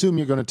then I assume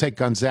you're going to take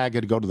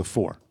Gonzaga to go to the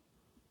 4.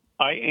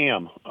 I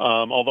am.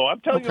 Although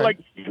I'm telling you,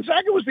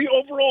 Gonzaga was the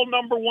overall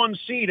number 1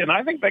 seed, and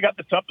I think they got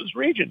the toughest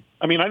region.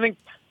 I mean, I think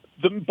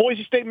the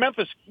Boise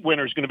State-Memphis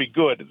winner is going to be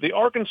good. The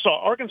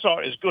Arkansas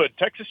is good.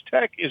 Texas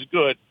Tech is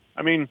good.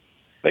 I mean,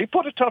 they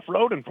put a tough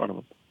road in front of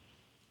them.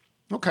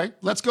 Okay,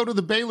 let's go to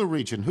the Baylor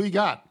region. Who you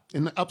got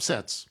in the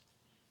upsets?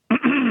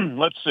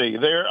 Let's see.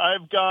 There,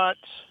 I've got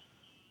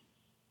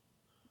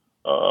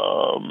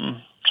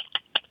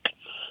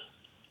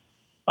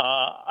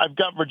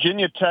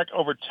Virginia Tech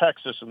over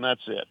Texas, and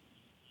that's it.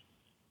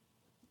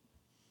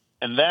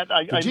 And that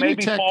I may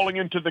be falling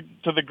into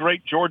the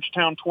great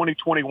Georgetown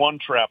 2021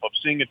 trap of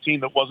seeing a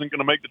team that wasn't going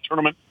to make the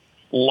tournament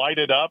light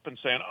it up and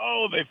saying,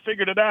 "Oh, they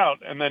figured it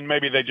out," and then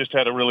maybe they just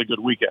had a really good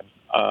weekend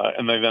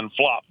and they then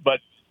flop. But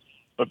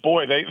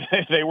boy,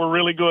 they were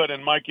really good,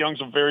 and Mike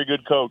Young's a very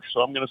good coach. So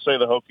I'm going to say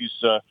the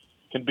Hokies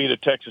can beat a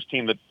Texas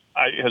team that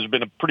has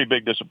been a pretty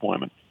big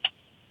disappointment.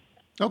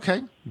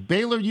 Okay,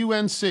 Baylor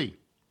UNC.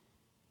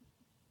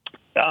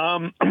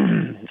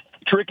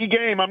 Tricky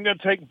game. I'm going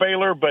to take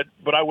Baylor, but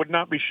I would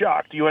not be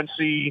shocked.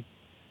 UNC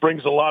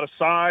brings a lot of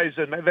size,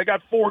 and they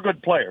got 4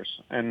 good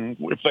players. And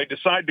if they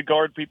decide to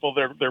guard people,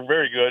 they're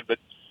very good. But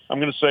I'm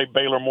going to say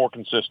Baylor more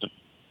consistent.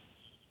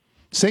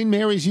 St.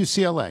 Mary's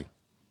UCLA.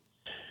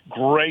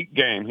 Great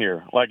game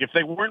here. Like, if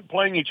they weren't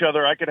playing each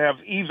other, I could have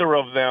either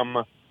of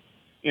them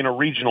in a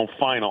regional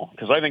final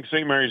because I think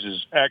St. Mary's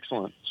is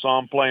excellent. Saw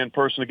them play in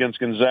person against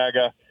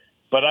Gonzaga.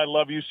 But I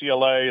love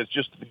UCLA. It's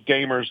just the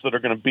gamers that are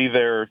going to be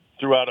there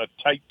throughout a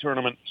tight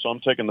tournament, so I'm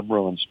taking the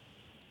Bruins.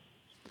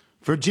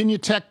 Virginia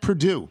Tech,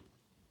 Purdue.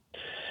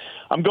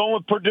 I'm going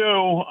with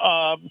Purdue.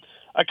 I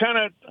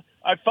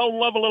fell in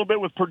love a little bit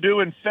with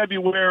Purdue in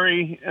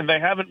February, and they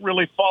haven't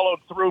really followed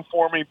through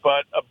for me,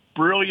 but a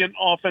brilliant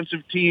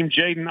offensive team,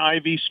 Jaden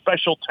Ivey,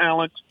 special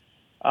talent,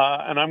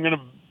 and I'm going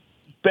to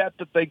bet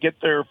that they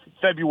get their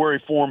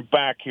February form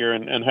back here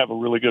and have a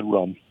really good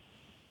run.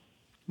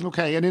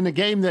 Okay, and in a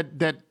game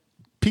that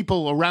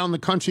people around the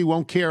country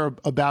won't care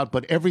about,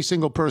 but every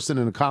single person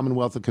in the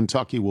Commonwealth of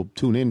Kentucky will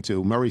tune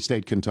into, Murray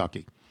State,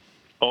 Kentucky.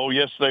 Oh,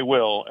 yes, they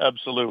will.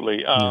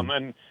 Absolutely.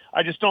 And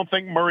I just don't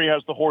think Murray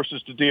has the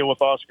horses to deal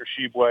with Oscar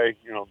Tshiebwe,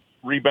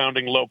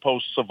 rebounding low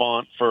post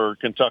savant for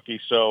Kentucky.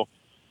 So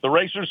the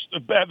Racers,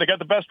 they got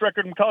the best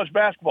record in college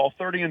basketball,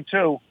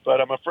 30-2,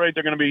 but I'm afraid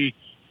they're going to be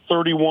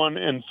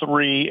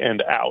 31-3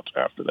 and out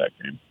after that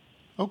game.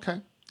 Okay.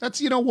 That's,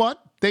 you know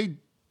what? They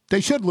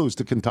should lose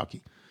to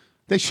Kentucky.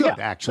 They should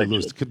actually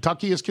lose to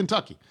Kentucky is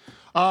Kentucky.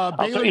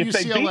 Baylor, if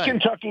UCLA. they beat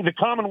Kentucky, the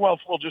Commonwealth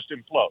will just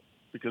implode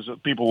because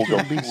people will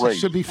go crazy.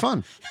 Should be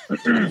fun.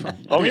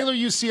 Baylor,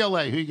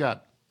 UCLA. Who you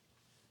got?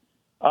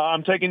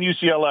 I'm taking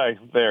UCLA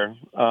there.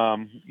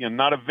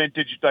 Not a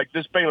vintage. Like,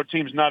 this Baylor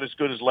team's not as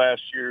good as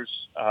last year's,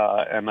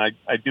 and I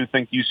do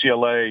think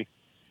UCLA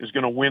is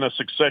going to win a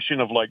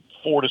succession of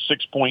 4 to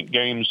 6 point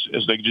games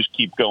as they just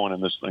keep going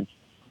in this thing.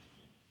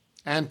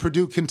 And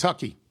Purdue,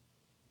 Kentucky.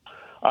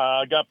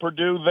 Got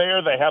Purdue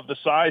there. They have the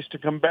size to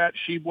combat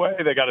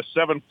Tshiebwe. They got a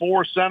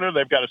 7'4" center.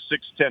 They've got a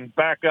 6'10"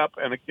 backup.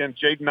 And again,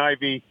 Jaden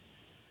Ivey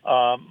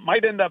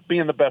might end up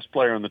being the best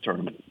player in the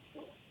tournament.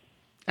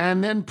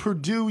 And then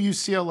Purdue,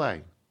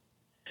 UCLA.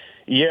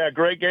 Yeah,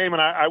 great game.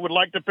 And I would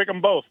like to pick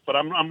them both, but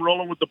I'm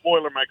rolling with the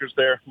Boilermakers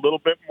there. A little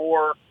bit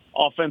more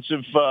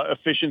offensive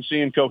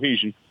efficiency and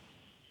cohesion.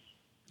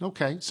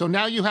 Okay. So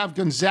now you have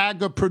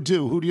Gonzaga,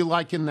 Purdue. Who do you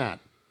like in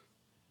that?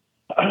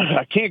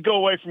 I can't go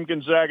away from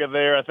Gonzaga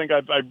there. I think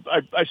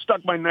I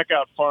stuck my neck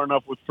out far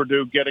enough with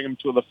Purdue getting them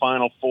to the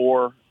Final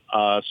Four.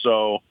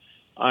 So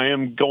I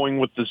am going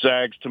with the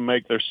Zags to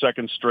make their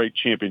second straight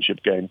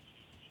championship game.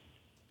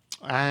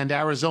 And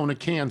Arizona,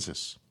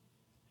 Kansas.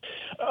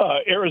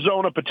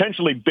 Arizona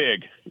potentially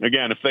big.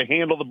 Again, if they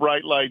handle the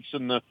bright lights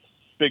and the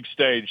big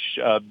stage,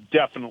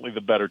 definitely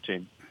the better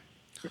team.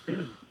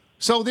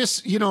 So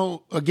this,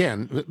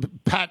 again,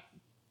 Pat,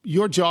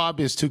 your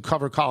job is to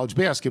cover college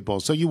basketball,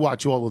 so you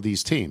watch all of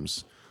these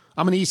teams.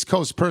 I'm an East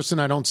Coast person.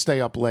 I don't stay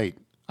up late.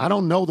 I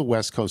don't know the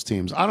West Coast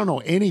teams. I don't know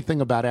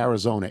anything about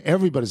Arizona.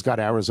 Everybody's got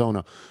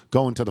Arizona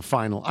going to the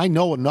final. I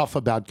know enough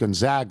about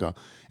Gonzaga.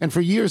 And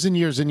for years and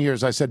years and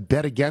years, I said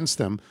bet against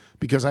them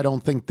because I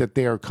don't think that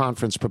their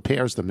conference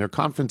prepares them. Their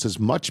conference is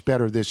much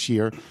better this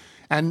year,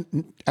 and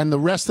the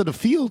rest of the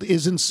field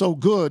isn't so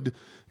good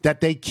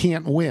that they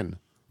can't win.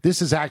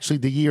 This is actually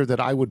the year that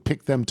I would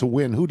pick them to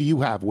win. Who do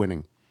you have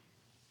winning?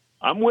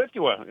 I'm with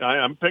you.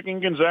 I'm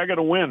picking Gonzaga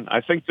to win. I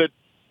think that,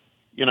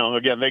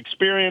 again, the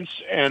experience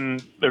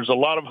and there's a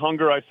lot of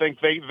hunger. I think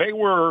they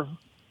were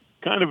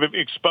kind of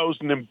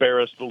exposed and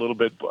embarrassed a little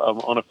bit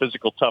on a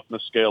physical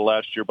toughness scale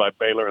last year by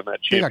Baylor in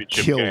that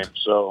championship game.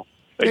 So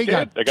They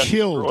got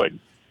killed. Destroyed.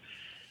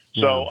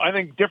 So I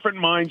think different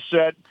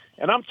mindset.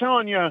 And I'm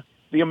telling you,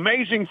 the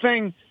amazing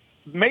thing,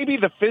 maybe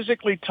the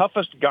physically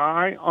toughest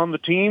guy on the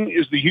team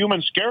is the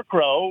human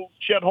scarecrow,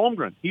 Chet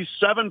Holmgren. He's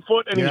 7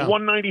 foot and he's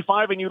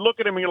 195, and you look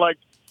at him and you're like,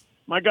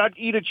 my God,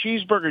 eat a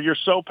cheeseburger. You're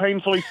so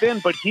painfully thin,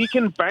 but he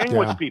can bang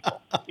with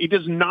people. He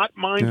does not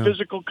mind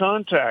physical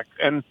contact,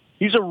 and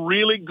he's a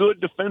really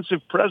good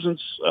defensive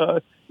presence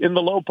in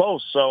the low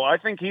post. So I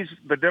think he's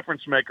the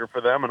difference maker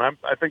for them, and I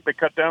think they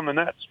cut down the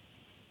nets.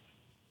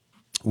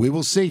 We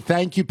will see.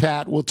 Thank you,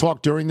 Pat. We'll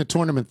talk during the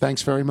tournament.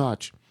 Thanks very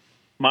much.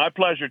 My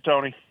pleasure,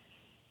 Tony.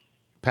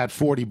 Pat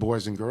Forty,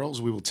 boys and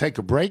girls. We will take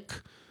a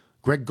break.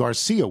 Greg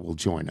Garcia will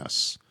join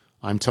us.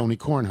 I'm Tony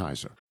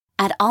Kornheiser.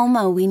 At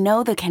Alma, we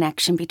know the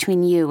connection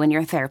between you and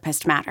your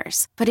therapist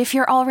matters. But if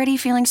you're already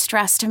feeling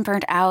stressed and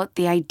burnt out,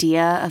 the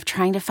idea of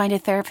trying to find a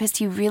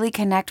therapist you really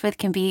connect with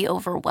can be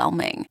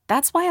overwhelming.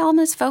 That's why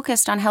Alma's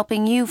focused on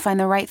helping you find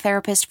the right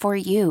therapist for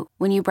you.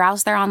 When you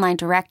browse their online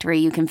directory,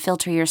 you can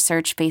filter your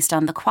search based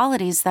on the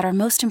qualities that are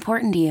most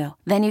important to you.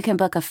 Then you can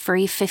book a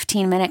free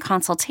 15-minute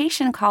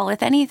consultation call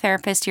with any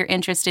therapist you're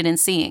interested in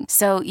seeing,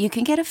 so you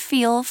can get a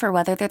feel for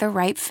whether they're the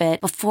right fit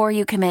before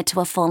you commit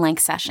to a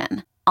full-length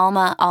session.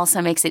 Alma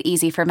also makes it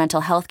easy for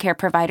mental health care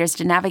providers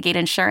to navigate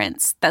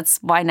insurance. That's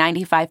why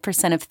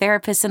 95% of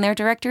therapists in their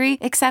directory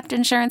accept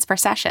insurance for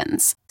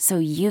sessions, so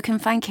you can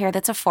find care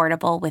that's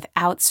affordable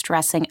without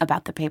stressing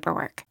about the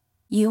paperwork.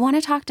 You want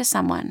to talk to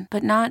someone,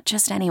 but not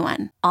just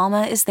anyone.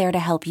 Alma is there to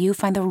help you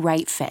find the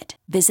right fit.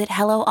 Visit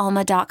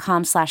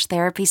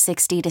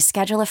helloalma.com/therapy60 to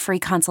schedule a free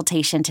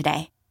consultation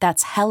today.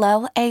 That's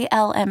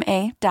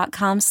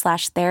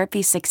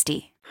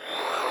helloalma.com/therapy60.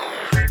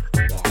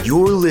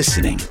 You're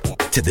listening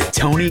to the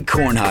Tony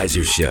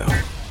Kornheiser Show.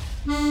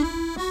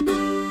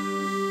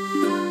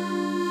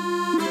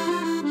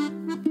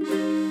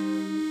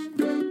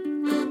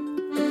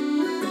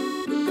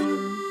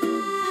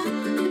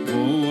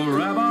 Oh, a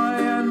rabbi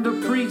and a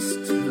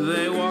priest,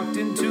 they walked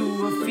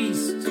into a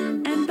feast.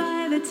 And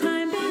by the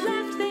time they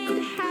left,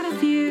 they'd had a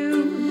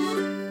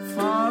few.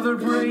 Father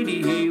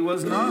Brady, he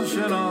was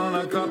noshing on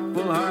a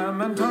couple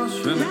ham and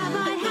toshin'.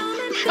 Rabbi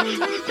Hellman filled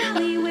her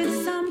belly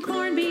with some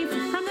corned beef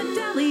from the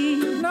deli.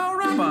 Now,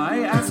 Rabbi,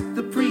 asked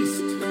the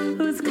priest,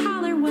 whose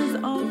collar was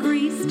all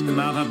greased.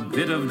 Not a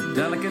bit of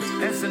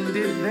delicatessen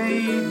did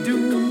they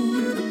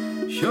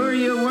do. Sure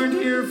you weren't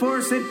here for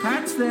St.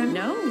 Pat's then?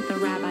 No, the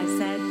rabbi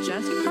said,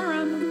 just pour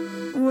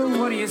 'em. Well,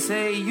 what do you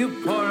say? You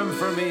pour 'em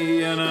for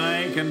me and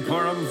I can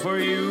pour 'em for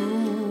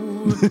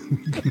you.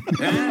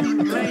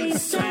 And they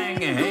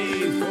sang,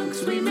 hey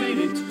folks, we made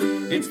it.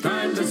 It's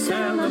time to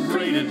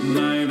celebrate it.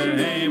 Neither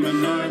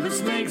Haman nor the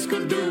snakes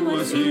could do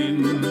us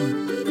in.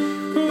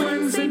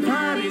 When St.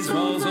 Paddy's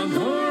falls on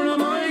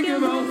Purim, I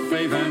give out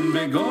faith and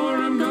begore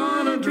I'm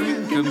gonna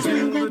drink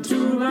until the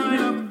two line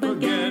up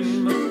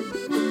again.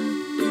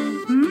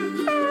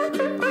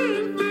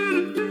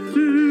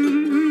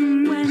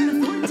 When the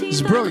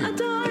 14th of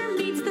Adar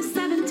meets the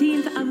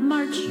 17th of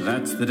March,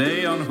 that's the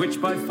day on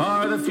which by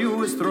far the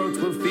fewest throats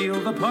will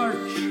feel the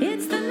parch.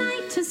 It's the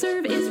night to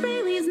serve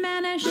Israelis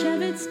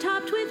Manischewitz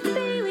topped with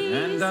Baileys.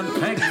 And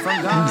unpegged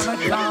from Ghana,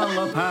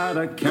 Gallup had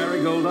a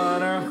Kerrygold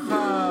on her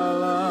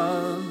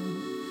challah.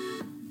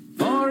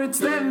 For it's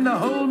then the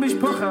whole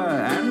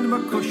mishpucha and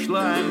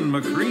McCushla and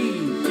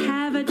McCree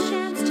have a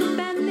chance to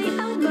bend the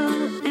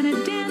elbow and a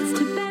dance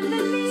to bend the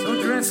knee.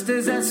 So dressed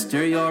as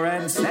Esther, your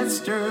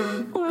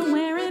ancestor, or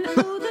wearing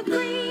the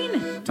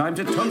green. Time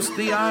to toast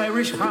the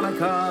Irish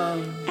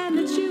Hanukkah and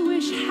the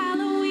Jewish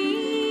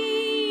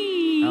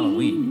Halloween.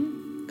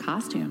 Halloween.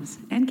 Costumes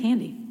and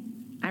candy.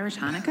 Irish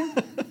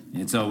Hanukkah?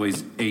 It's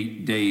always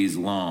 8 days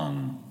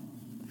long.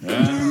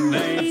 And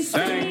they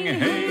sang,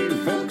 hey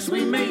folks,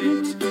 we made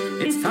it.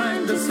 It's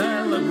time to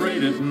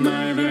celebrate it.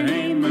 Neither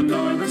Haman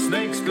nor the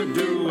snakes could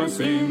do us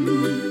in.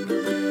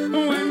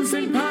 When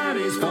St.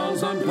 Paddy's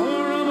falls on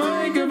Purim,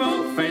 I give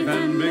out faith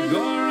and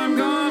begore I'm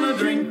gonna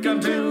drink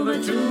until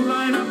the two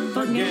line up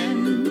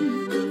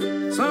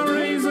again. So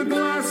raise a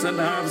glass and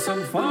have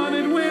some fun.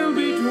 It will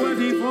be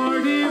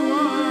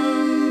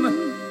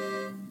 2041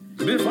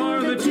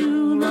 before the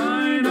two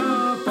line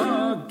up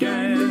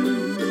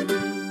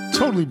again.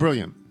 Totally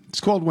brilliant. It's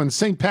called When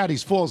St.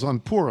 Paddy's Falls on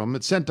Purim.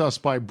 It's sent us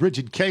by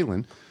Bridget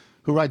Kalin,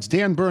 who writes,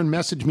 Dan Byrne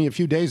messaged me a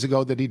few days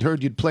ago that he'd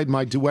heard you'd played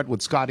my duet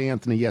with Scott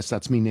Anthony. Yes,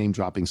 that's me name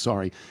dropping,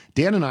 sorry.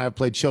 Dan and I have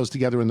played shows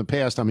together in the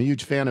past. I'm a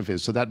huge fan of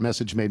his, so that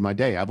message made my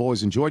day. I've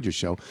always enjoyed your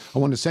show. I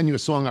wanted to send you a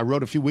song I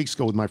wrote a few weeks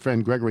ago with my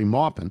friend Gregory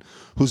Maupin,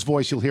 whose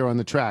voice you'll hear on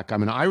the track.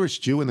 I'm an Irish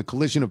Jew, and the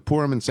collision of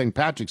Purim and St.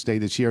 Patrick's Day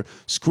this year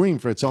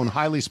screamed for its own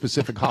highly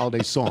specific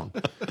holiday song.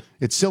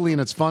 It's silly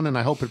and it's fun, and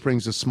I hope it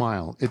brings a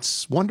smile.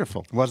 It's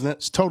wonderful. Wasn't it?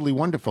 It's totally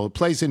wonderful. It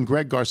plays in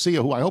Greg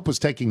Garcia, who I hope was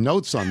taking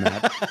notes on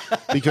that,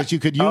 because you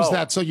could use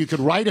that so you could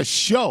write a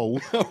show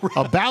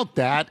about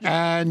that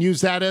and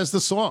use that as the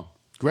song.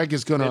 Greg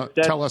is going to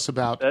tell us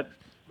about that.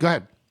 Go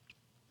ahead.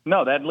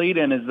 No, that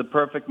lead-in is the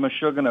perfect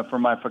mashugana for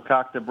my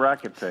Fakakta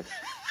bracket pick.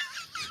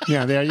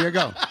 Yeah, there you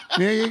go.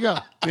 There you go.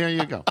 There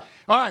you go.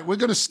 All right, we're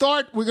going to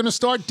start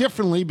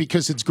differently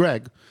because it's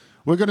Greg.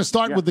 We're going to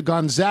start with the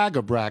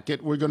Gonzaga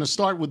bracket. We're going to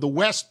start with the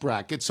West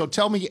bracket. So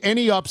tell me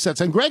any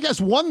upsets. And Greg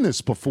has won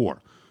this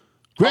before.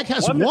 Greg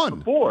has won.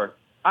 Before.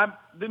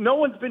 No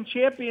one's been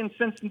champion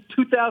since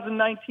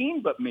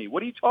 2019 but me.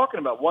 What are you talking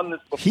about? Won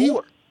this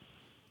before.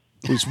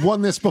 He's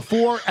won this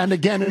before and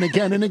again and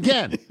again and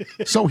again.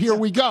 So here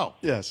we go.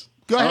 Yes.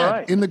 Go ahead.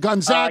 Right. In the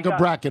Gonzaga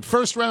bracket,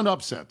 first round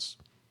upsets.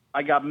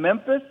 I got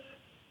Memphis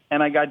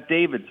and I got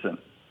Davidson.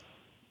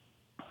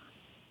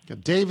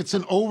 Got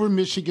Davidson over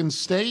Michigan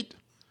State.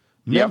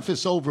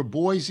 Memphis over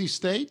Boise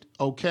State.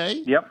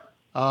 Okay. Yep.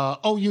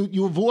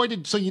 You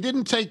avoided, so you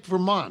didn't take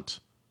Vermont.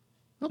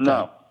 Okay.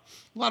 No.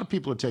 A lot of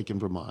people are taking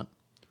Vermont.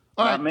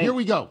 All right, here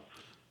we go.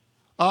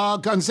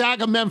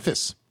 Gonzaga,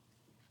 Memphis.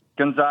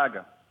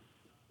 Gonzaga.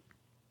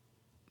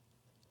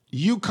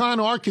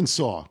 UConn,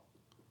 Arkansas.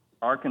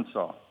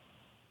 Arkansas.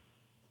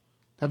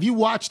 Have you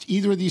watched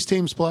either of these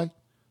teams play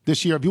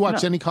this year? Have you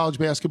watched any college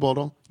basketball at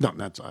all? No,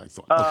 that's what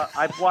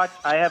I thought.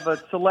 I have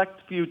a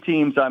select few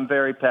teams I'm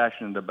very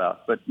passionate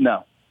about, but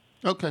no.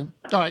 Okay.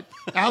 All right.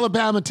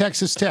 Alabama,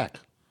 Texas Tech.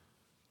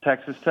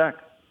 Texas Tech.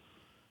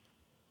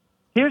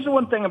 Here's the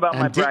one thing about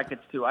my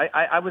brackets, too.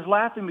 I was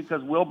laughing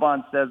because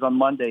Wilbon says on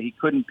Monday he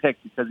couldn't pick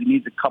because he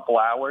needs a couple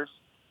hours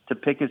to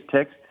pick his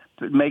picks,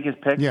 to make his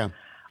picks. Yeah.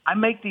 I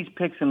make these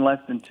picks in less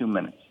than 2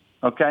 minutes,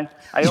 okay?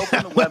 I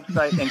open the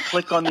website and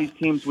click on these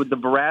teams with the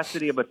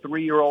veracity of a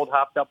 3-year-old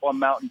hopped up on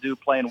Mountain Dew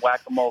playing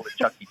whack-a-mole at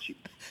Chuck E. Cheese.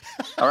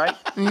 All right?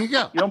 There you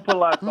go. You don't put a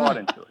lot of thought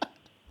into it.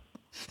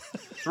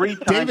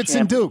 3-time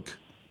Davidson Duke.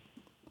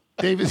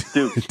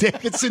 Duke.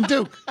 Davidson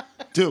Duke.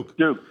 Duke.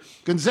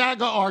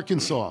 Gonzaga,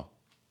 Arkansas.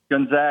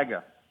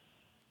 Gonzaga.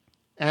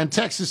 And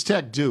Texas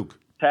Tech, Duke.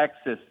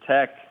 Texas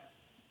Tech.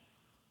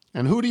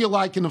 And who do you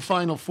like in the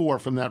Final Four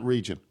from that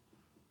region?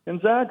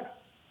 Gonzaga.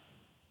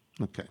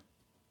 Okay.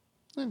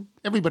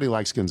 Everybody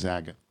likes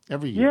Gonzaga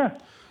every year.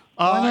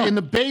 Yeah. In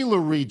the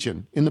Baylor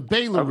region,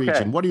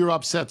 what are your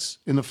upsets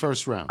in the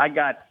first round? I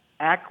got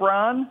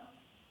Akron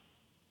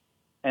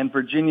and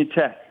Virginia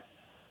Tech.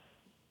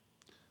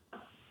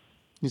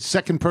 You're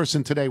second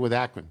person today with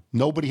Akron.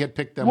 Nobody had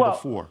picked them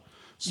before.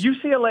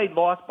 UCLA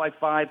lost by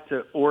 5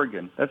 to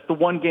Oregon. That's the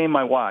one game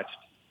I watched.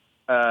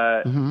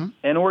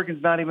 And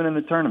Oregon's not even in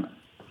the tournament.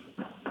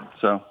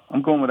 So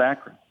I'm going with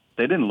Akron.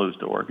 They didn't lose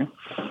to Oregon.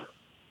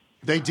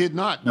 They did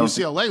not. No.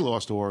 UCLA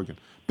lost to Oregon.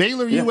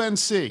 Baylor,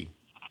 UNC.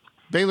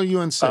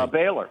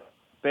 Baylor.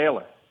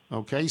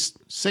 Okay.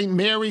 St.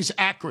 Mary's,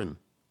 Akron.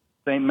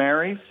 St.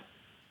 Mary's.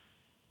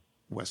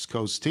 West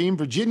Coast team.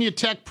 Virginia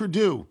Tech,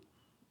 Purdue.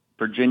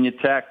 Virginia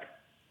Tech.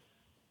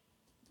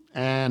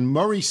 And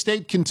Murray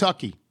State,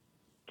 Kentucky.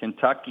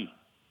 Kentucky.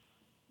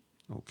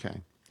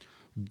 Okay.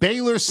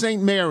 Baylor,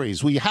 St.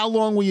 Mary's. How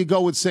long will you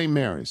go with St.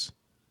 Mary's?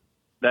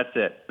 That's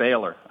it.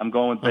 Baylor. I'm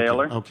going with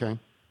Baylor. Okay.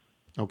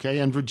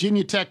 And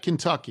Virginia Tech,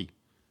 Kentucky.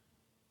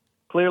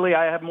 Clearly,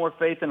 I have more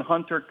faith in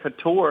Hunter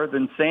Couture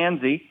than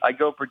Sanzi. I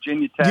go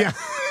Virginia Tech.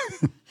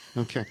 Yeah.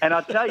 Okay. And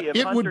I'll tell you,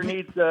 if Hunter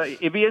needs,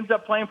 if he ends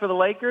up playing for the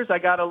Lakers, I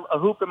got a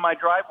hoop in my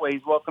driveway.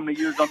 He's welcome to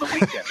use on the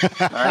weekend.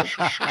 All right?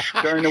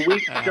 During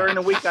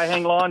the week, I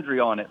hang laundry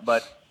on it.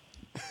 But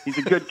he's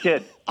a good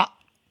kid.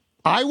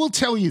 I will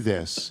tell you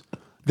this.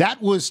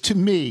 That was, to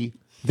me,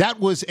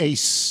 a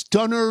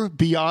stunner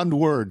beyond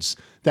words.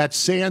 That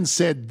Sands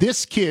said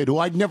this kid, who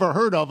I'd never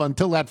heard of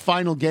until that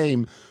final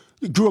game,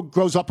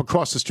 grows up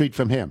across the street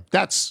from him.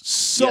 That's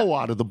so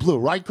out of the blue,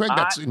 right, Craig?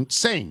 That's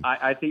insane.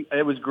 I think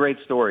it was a great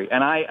story,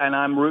 and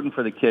I'm rooting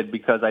for the kid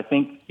because I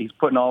think he's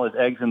putting all his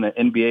eggs in the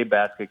NBA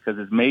basket because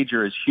his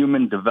major is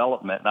human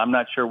development, and I'm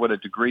not sure what a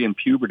degree in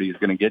puberty is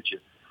going to get you.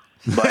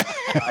 But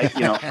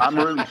I'm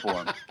rooting for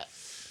him.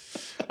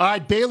 All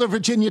right, Baylor,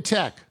 Virginia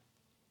Tech.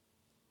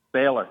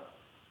 Baylor.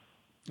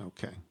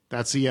 Okay.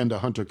 That's the end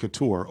of Hunter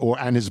Couture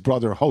and his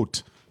brother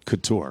Haute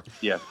Couture.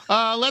 Yes.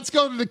 Let's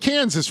go to the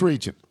Kansas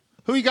region.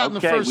 Who you got in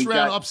the first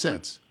round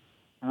upsets?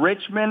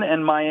 Richmond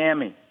and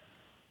Miami.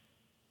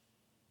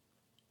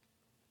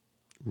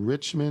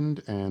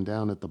 Richmond and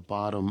down at the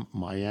bottom,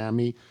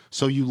 Miami.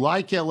 So you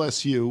like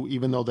LSU,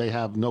 even though they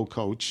have no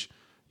coach.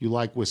 You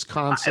like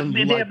Wisconsin.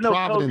 You like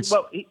Providence.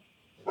 Coach.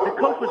 Well, the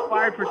coach was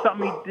fired for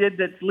something he did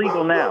that's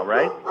legal now,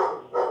 right?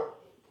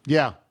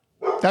 Yeah,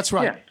 that's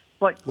right. Yeah.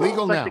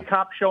 Legal now. Like the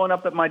cop showing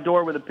up at my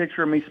door with a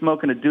picture of me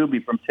smoking a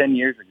doobie from 10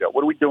 years ago.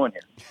 What are we doing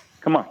here?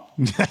 Come on.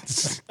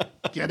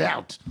 Get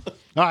out.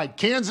 All right,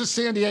 Kansas,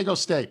 San Diego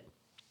State.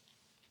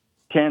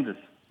 Kansas.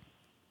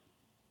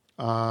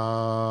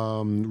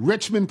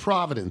 Richmond,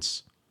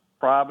 Providence.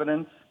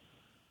 Providence.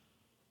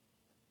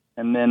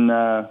 And then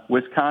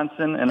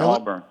Wisconsin and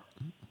Auburn.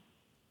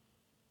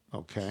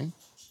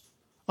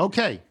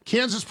 Okay,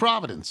 Kansas,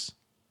 Providence.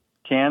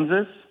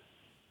 Kansas.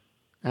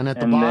 And at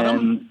the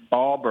bottom? Then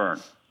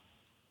Auburn.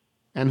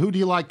 And who do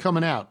you like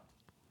coming out?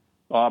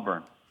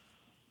 Auburn.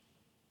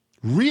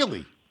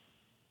 Really?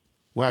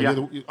 Well,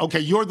 yeah.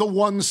 You're the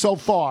one so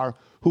far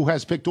who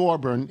has picked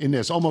Auburn in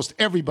this. Almost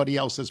everybody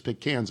else has picked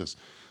Kansas.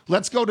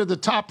 Let's go to the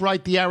top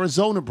right, the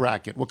Arizona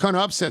bracket. What kind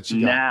of upsets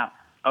you got?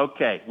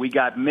 We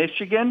got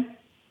Michigan.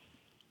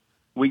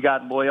 We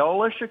got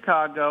Loyola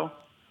Chicago.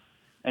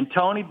 And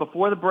Tony,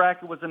 before the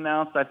bracket was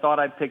announced, I thought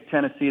I'd pick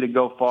Tennessee to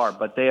go far,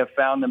 but they have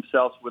found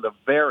themselves with a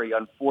very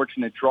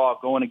unfortunate draw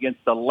going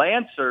against the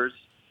Lancers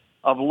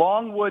of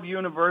Longwood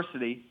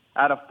University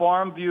out of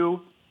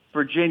Farmview,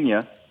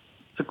 Virginia.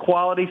 It's a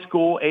quality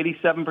school,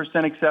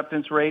 87%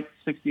 acceptance rate,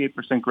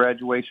 68%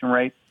 graduation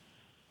rate.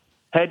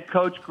 Head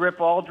coach Griff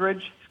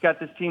Aldridge, he's got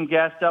this team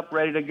gassed up,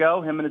 ready to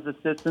go. Him and his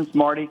assistants,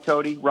 Marty,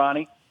 Cody,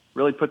 Ronnie,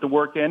 really put the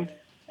work in.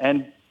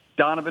 And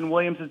Donovan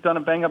Williams has done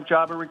a bang-up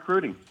job of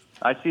recruiting.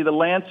 I see the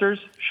Lancers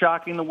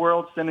shocking the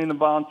world, sending the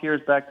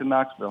Volunteers back to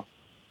Knoxville.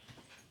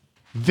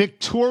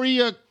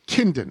 Victoria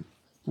Kinden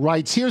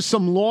writes, here's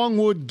some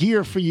Longwood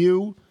gear for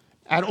you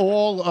at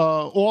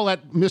all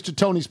at Mr.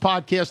 Tony's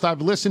podcast. I've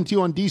listened to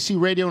you on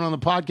DC Radio and on the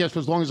podcast for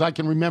as long as I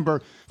can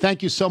remember.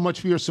 Thank you so much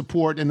for your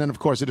support. And then, of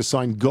course, it is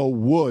signed Go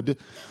Wood,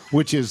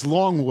 which is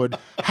Longwood.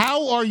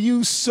 How are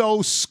you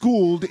so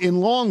schooled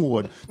in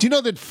Longwood? Do you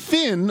know that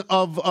Finn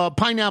of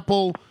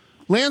Pineapple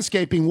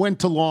Landscaping went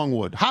to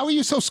Longwood? How are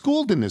you so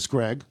schooled in this,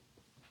 Greg?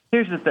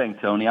 Here's the thing,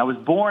 Tony. I was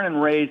born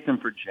and raised in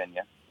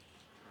Virginia.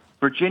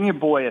 Virginia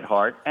boy at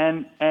heart.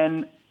 And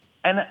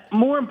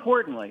more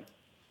importantly,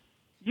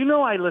 you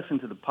know I listen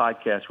to the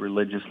podcast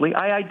religiously.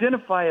 I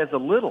identify as a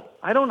little.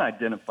 I don't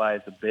identify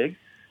as a big.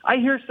 I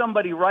hear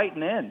somebody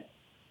writing in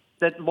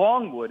that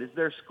Longwood is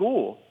their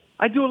school.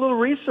 I do a little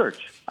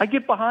research. I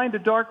get behind a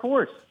dark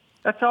horse.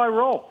 That's how I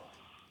roll.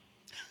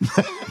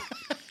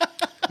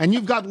 And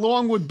you've got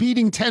Longwood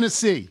beating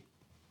Tennessee.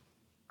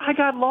 I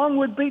got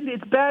Longwood beating.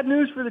 It's bad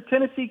news for the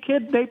Tennessee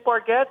kid, Nate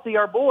Bargatze,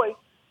 our boy,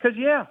 because,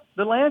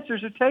 the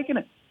Lancers are taking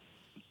it.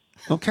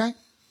 Okay.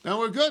 Now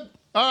we're good.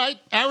 All right.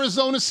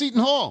 Arizona,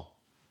 Seton Hall.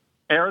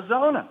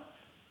 Arizona.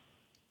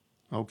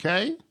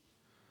 Okay.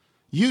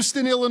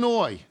 Houston,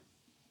 Illinois.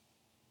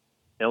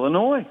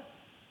 Illinois.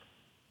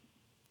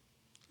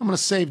 I'm going to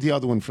save the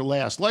other one for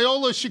last.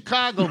 Loyola,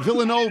 Chicago,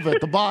 Villanova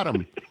at the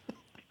bottom.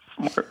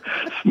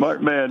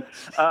 Smart man.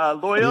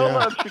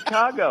 Loyola of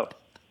Chicago.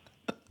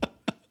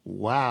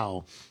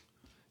 Wow.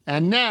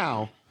 And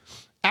now,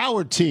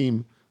 our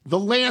team, the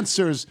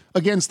Lancers,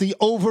 against the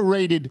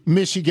overrated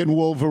Michigan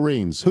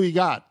Wolverines. Who you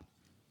got?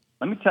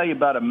 Let me tell you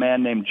about a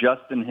man named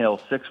Justin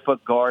Hill,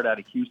 6-foot guard out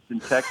of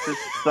Houston, Texas,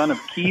 son of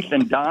Keith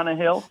and Donna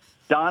Hill.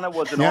 Donna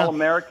was an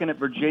All-American at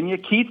Virginia.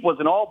 Keith was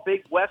an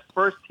All-Big West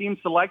first-team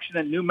selection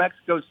at New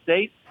Mexico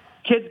State.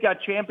 Kid's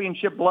got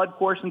championship blood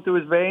coursing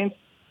through his veins.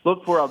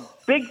 Look for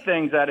big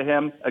things out of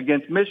him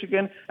against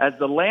Michigan as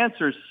the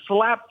Lancers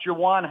slap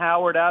Juwan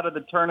Howard out of the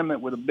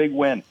tournament with a big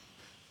win.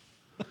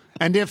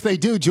 And if they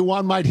do,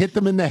 Juwan might hit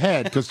them in the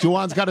head because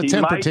Juwan's got a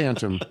temper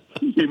tantrum.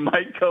 He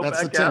might go back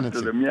after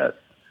them, yes.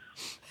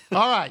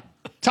 All right.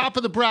 Top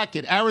of the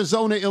bracket,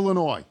 Arizona,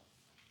 Illinois.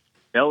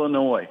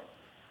 Illinois.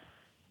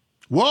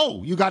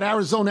 Whoa, you got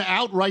Arizona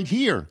out right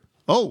here.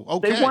 Oh,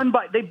 okay.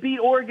 They beat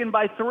Oregon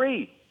by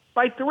 3.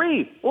 By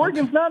 3.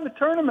 Oregon's not in the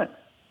tournament.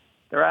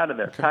 They're out of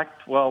there. Okay.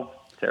 Pac-12,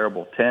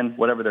 terrible. 10,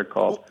 whatever they're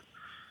called.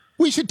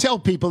 We should tell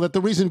people that the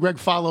reason Greg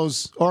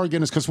follows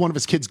Oregon is because one of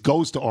his kids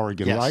goes to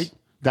Oregon, right?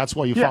 That's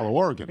why you follow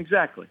Oregon.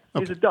 Exactly.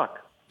 Okay. He's a duck.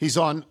 He's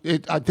on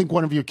 – I think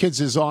one of your kids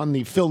is on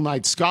the Phil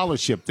Knight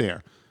scholarship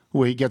there,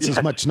 where he gets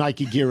as much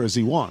Nike gear as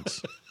he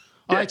wants.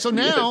 All right, so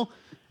now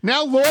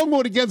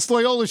Longwood against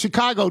Loyola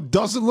Chicago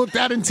doesn't look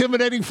that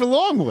intimidating for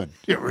Longwood.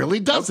 It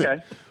really doesn't.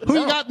 Okay. Who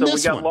you got in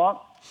this one?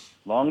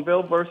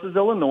 Longville versus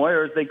Illinois,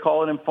 or as they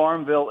call it in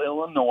Farmville,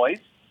 Illinois.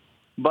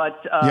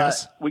 But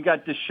we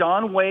got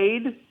Deshaun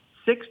Wade,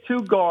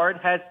 6'2" guard,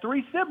 has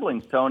 3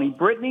 siblings, Tony.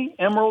 Brittany,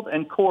 Emerald,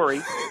 and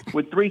Corey,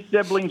 with 3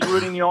 siblings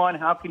rooting you on.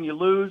 How can you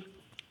lose?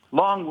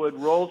 Longwood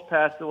rolls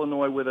past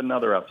Illinois with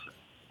another upset.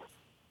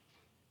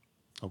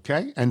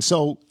 Okay, and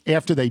so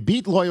after they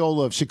beat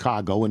Loyola of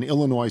Chicago, an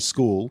Illinois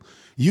school,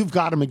 you've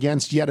got them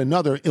against yet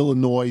another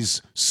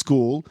Illinois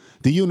school,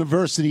 the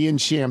University in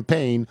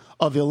Champaign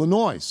of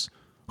Illinois.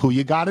 Who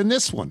you got in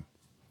this one?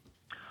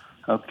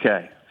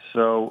 Okay,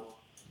 so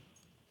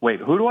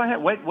wait, who do I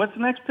have? Wait, what's the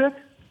next pick?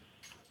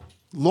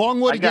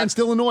 Longwood against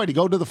Illinois to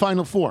go to the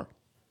Final Four.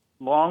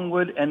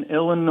 Longwood and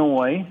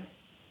Illinois.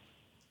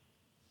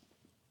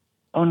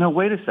 Oh, no,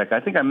 wait a sec. I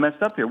think I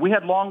messed up here. We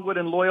had Longwood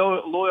and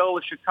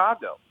Loyola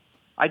Chicago.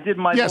 I did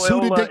my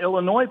Loyola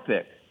Illinois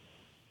pick.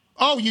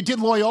 Oh, you did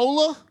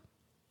Loyola?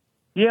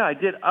 Yeah, I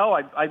did. Oh,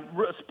 I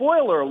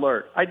spoiler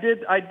alert. I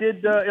did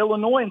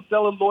Illinois instead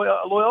of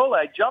Loyola.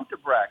 I jumped a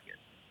bracket.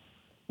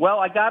 Well,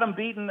 I got them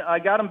beating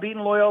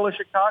Loyola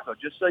Chicago,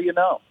 just so you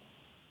know.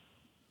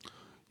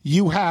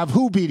 You have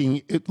who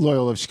beating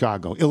Loyola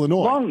Chicago?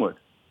 Illinois.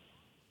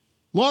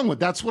 Longwood,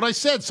 that's what I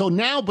said. So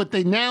now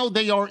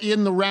they are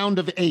in the round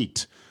of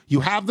 8. You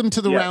have them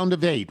to the round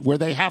of 8 where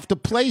they have to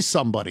play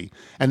somebody.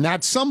 And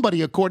that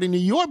somebody, according to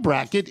your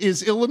bracket,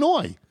 is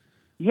Illinois.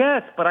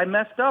 Yes, but I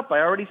messed up. I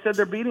already said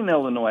they're beating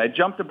Illinois. I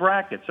jumped a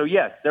bracket. So,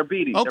 yes, they're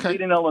beating. Okay. They're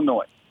beating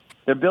Illinois.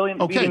 They're beating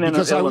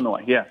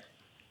Illinois, yes.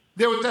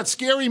 There was that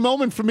scary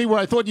moment for me where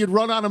I thought you'd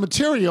run out of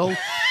material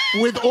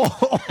with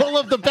all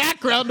of the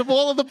background of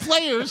all of the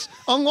players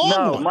on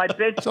Longwood. No, my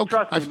bench,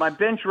 trust me, my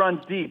bench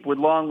runs deep with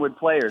Longwood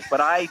players,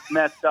 but I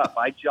messed up.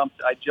 I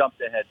jumped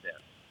ahead there.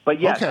 But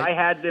yes, I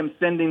had them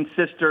sending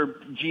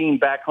Sister Jean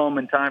back home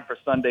in time for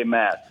Sunday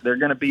Mass. They're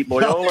going to beat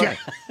Loyola,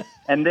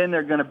 and then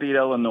they're going to beat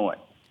Illinois.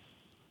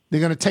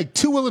 They're going to take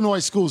 2 Illinois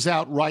schools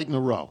out right in a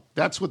row.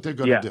 That's what they're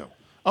going to do.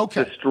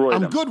 Okay, destroy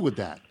them. I'm good with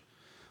that.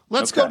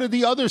 Let's go to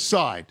the other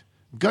side.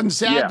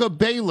 Gonzaga,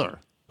 Baylor.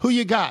 Who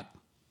you got?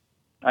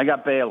 I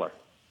got Baylor.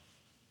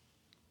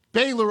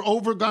 Baylor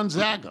over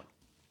Gonzaga.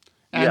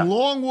 And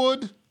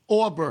Longwood,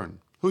 Auburn.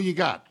 Who you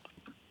got?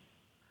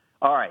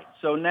 All right,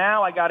 so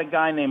now I got a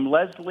guy named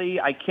Leslie.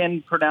 I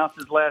can pronounce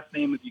his last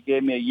name if you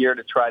gave me a year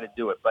to try to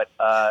do it. But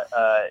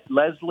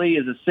Leslie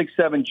is a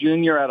 6'7"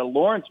 junior out of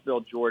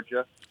Lawrenceville,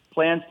 Georgia.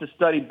 Plans to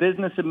study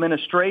business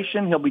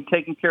administration. He'll be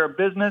taking care of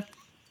business,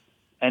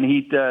 and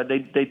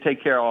they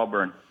take care of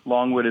Auburn.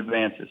 Longwood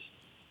advances.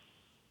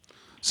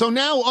 So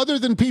now, other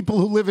than people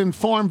who live in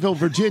Farmville,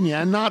 Virginia,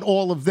 and not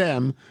all of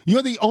them,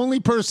 you're the only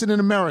person in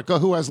America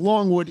who has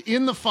Longwood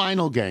in the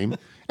final game,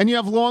 and you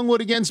have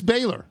Longwood against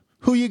Baylor.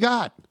 Who you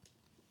got?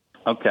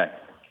 Okay.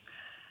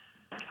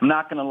 I'm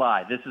not going to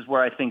lie. This is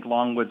where I think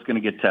Longwood's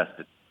going to get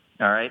tested.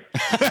 All right?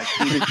 I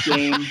see this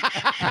game.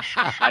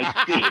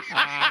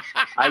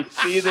 I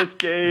see this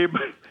game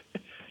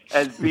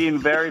as being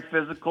very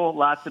physical,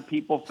 lots of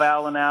people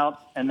fouling out,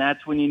 and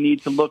that's when you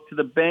need to look to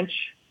the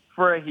bench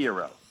for a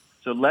hero.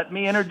 So let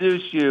me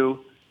introduce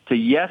you to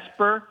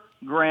Jesper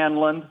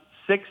Granlund,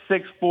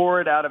 6'6"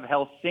 forward out of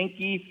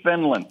Helsinki,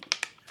 Finland.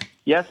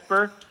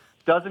 Jesper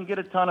doesn't get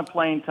a ton of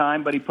playing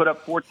time, but he put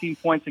up 14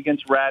 points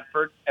against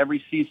Radford,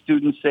 every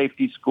C-student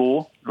safety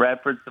school.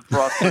 Radford's the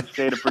frosted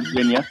state of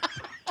Virginia.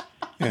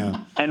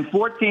 Yeah. And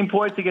 14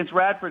 points against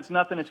Radford's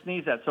nothing to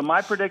sneeze at. So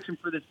my prediction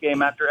for this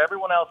game, after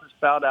everyone else has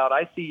fouled out,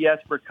 I see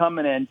Jesper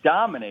coming in,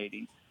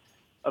 dominating,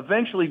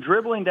 eventually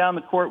dribbling down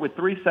the court with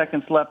 3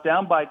 seconds left,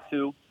 down by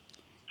 2.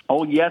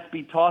 Old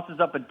Jesper tosses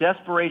up a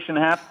desperation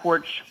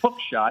half-court hook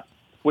shot,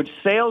 which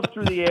sails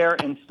through the air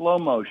in slow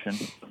motion.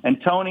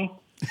 And Tony,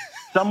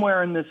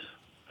 somewhere in this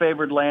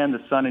favored land,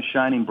 the sun is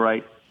shining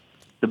bright.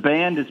 The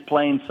band is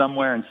playing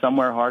somewhere, and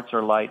somewhere hearts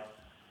are light.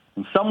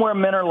 And somewhere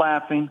men are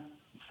laughing,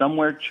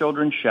 somewhere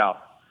children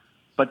shout.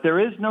 But there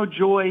is no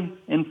joy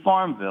in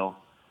Farmville.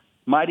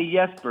 Mighty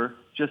Jesper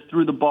just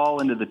threw the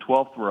ball into the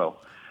 12th row.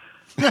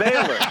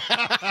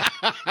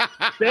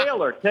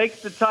 Baylor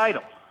takes the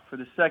title for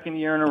the second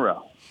year in a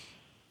row.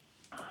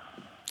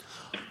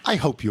 I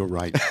hope you're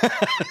right.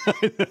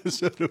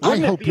 I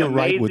hope you're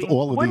right with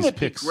all of these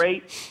picks.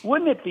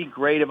 Wouldn't it be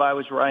great if I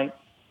was right?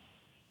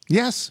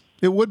 Yes,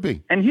 it would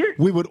be. And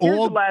we would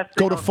all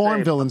go to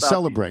Farmville and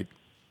celebrate.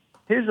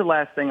 Here's the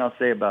last thing I'll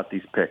say about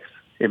these picks,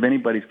 if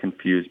anybody's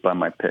confused by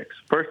my picks.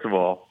 First of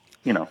all,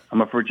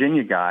 I'm a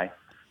Virginia guy,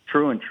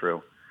 true and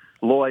true,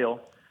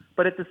 loyal.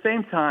 But at the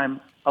same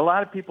time, a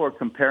lot of people are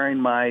comparing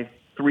my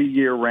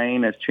 3-year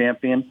reign as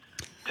champion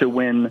to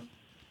when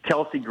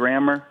Kelsey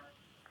Grammer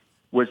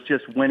was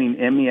just winning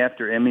Emmy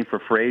after Emmy for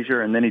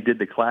Frasier, and then he did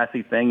the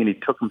classy thing and he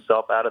took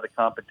himself out of the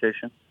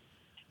competition.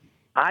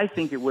 I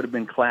think it would have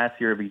been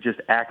classier if he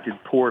just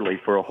acted poorly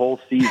for a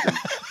whole season.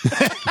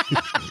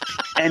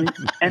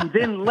 and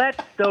then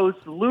let those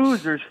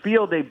losers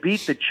feel they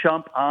beat the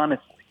chump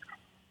honestly.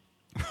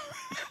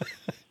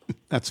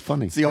 That's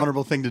funny. It's the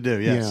honorable thing to do,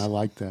 yes. Yeah, I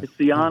like that. It's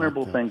the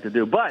honorable thing to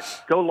do. But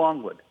go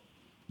Longwood.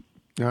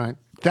 All right.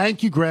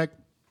 Thank you, Greg.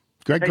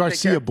 Greg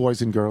Garcia,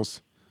 boys and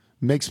girls.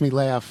 Makes me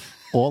laugh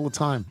all the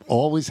time.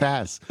 Always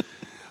has.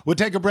 We'll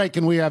take a break,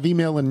 and we have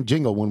email and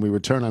jingle when we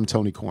return. I'm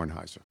Tony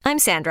Kornheiser. I'm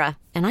Sandra,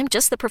 and I'm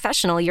just the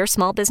professional your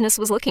small business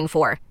was looking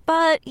for.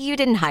 But you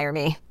didn't hire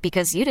me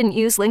because you didn't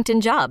use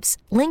LinkedIn Jobs.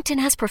 LinkedIn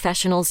has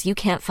professionals you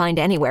can't find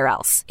anywhere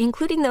else,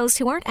 including those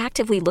who aren't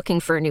actively looking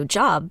for a new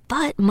job,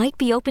 but might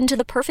be open to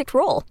the perfect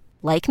role,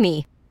 like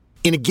me.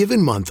 In a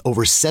given month,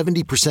 over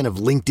 70% of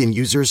LinkedIn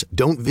users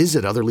don't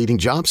visit other leading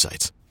job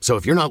sites. So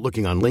if you're not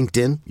looking on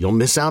LinkedIn, you'll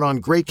miss out on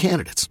great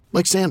candidates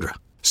like Sandra.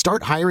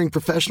 Start hiring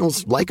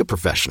professionals like a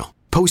professional.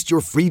 Post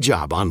your free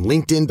job on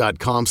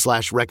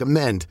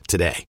linkedin.com/recommend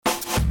today.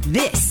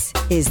 This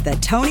is the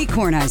Tony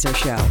Kornheiser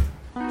Show.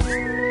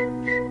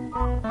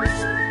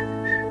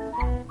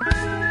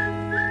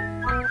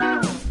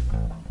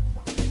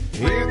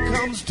 Here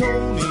comes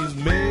Tony's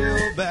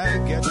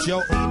mailbag. Get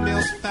your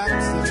emails,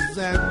 faxes,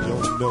 and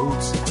your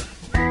notes.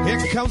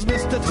 Here comes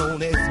Mr.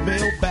 Tony's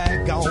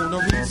mailbag. Gonna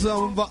read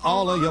some for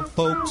all of your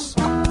folks.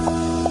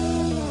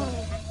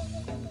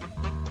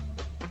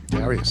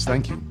 Darius,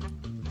 thank you.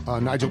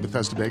 Nigel,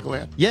 Bethesda Bagel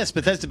ad? Yes,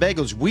 Bethesda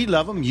Bagels. We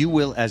love them. You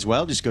will as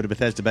well. Just go to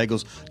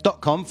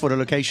BethesdaBagels.com for the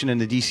location in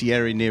the DC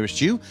area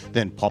nearest you.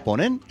 Then pop on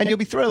in and you'll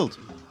be thrilled.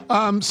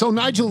 So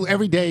Nigel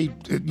every day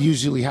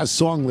usually has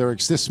song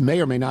lyrics. This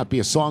may or may not be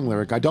a song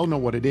lyric. I don't know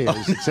what it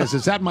is. It says,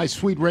 is that my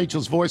sweet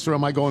Rachel's voice or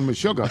am I going with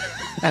sugar?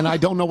 And I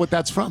don't know what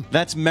that's from.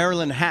 That's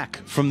Marilyn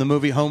Hack from the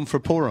movie Home for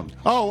Purim.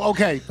 Oh,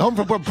 okay. Home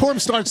for Purim. Purim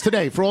starts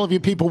today. For all of you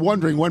people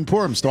wondering when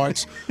Purim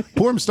starts.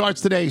 Purim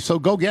starts today, so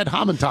go get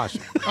Hamantash.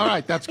 All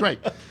right, that's great.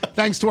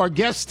 Thanks to our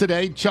guests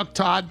today, Chuck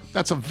Todd.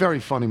 That's a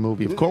very funny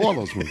movie. Of course, all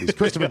those movies.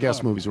 Christopher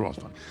Guest movies are all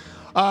fun.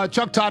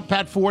 Chuck Todd,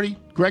 Pat 40,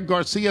 Greg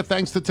Garcia.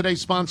 Thanks to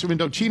today's sponsor,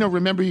 Indochino.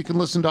 Remember, you can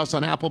listen to us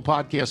on Apple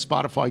Podcasts,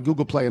 Spotify,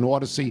 Google Play, and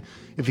Odyssey.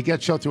 If you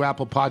get show through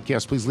Apple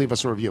Podcasts, please leave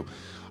us a review.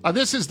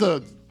 This is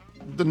the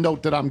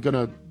note that I'm going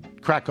to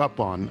crack up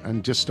on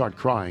and just start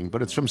crying,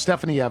 but it's from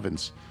Stephanie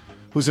Evans,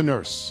 who's a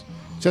nurse.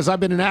 Says,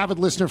 I've been an avid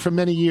listener for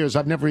many years.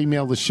 I've never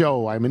emailed the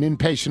show. I'm an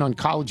inpatient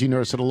oncology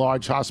nurse at a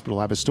large hospital.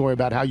 I have a story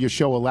about how your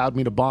show allowed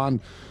me to bond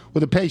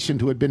with a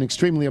patient who had been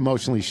extremely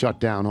emotionally shut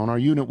down. On our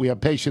unit, we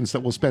have patients that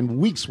will spend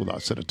weeks with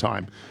us at a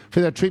time. For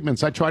their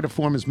treatments, I try to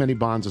form as many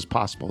bonds as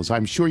possible. As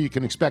I'm sure you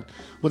can expect,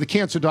 with a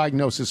cancer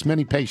diagnosis,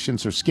 many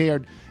patients are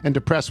scared and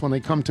depressed when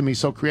they come to me,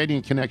 so creating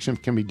a connection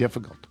can be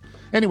difficult.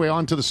 Anyway,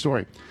 on to the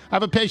story. I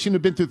have a patient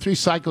who'd been through 3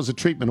 cycles of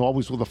treatment,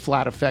 always with a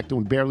flat effect, and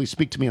would barely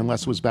speak to me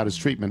unless it was about his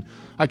treatment.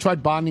 I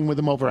tried bonding with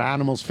him over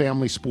animals,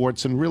 family,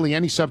 sports, and really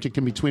any subject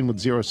in between with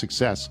zero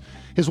success.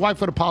 His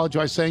wife would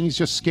apologize, saying he's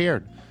just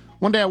scared.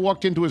 One day I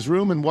walked into his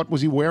room, and what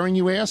was he wearing,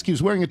 you ask? He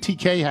was wearing a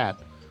TK hat.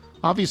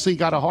 Obviously, he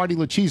got a hearty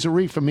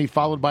Lacheserie from me,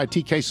 followed by a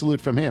TK salute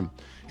from him.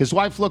 His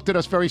wife looked at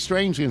us very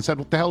strangely and said,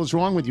 what the hell is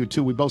wrong with you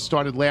two? We both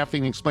started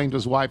laughing and explained to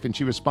his wife, and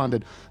she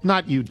responded,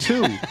 not you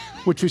too,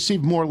 which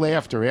received more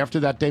laughter. After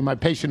that day, my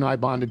patient and I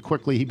bonded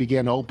quickly. He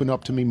began to open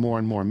up to me more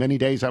and more. Many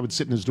days I would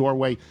sit in his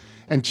doorway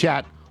and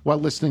chat while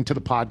listening to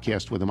the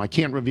podcast with him. I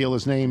can't reveal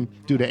his name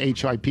due to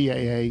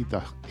HIPAA,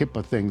 the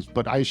HIPAA things,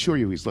 but I assure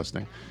you he's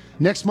listening.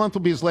 Next month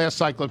will be his last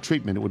cycle of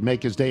treatment. It would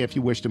make his day if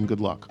you wished him good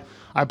luck.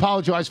 I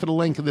apologize for the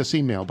length of this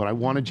email, but I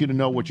wanted you to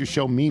know what your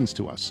show means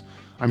to us.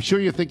 I'm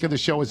sure you think of the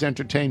show as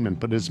entertainment,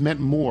 but it has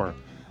meant more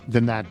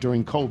than that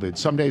during COVID.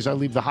 Some days I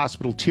leave the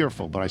hospital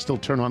tearful, but I still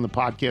turn on the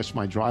podcast for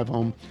my drive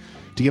home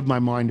to give my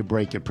mind a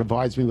break. It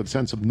provides me with a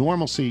sense of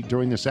normalcy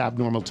during this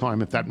abnormal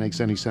time, if that makes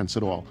any sense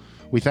at all.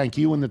 We thank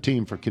you and the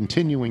team for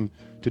continuing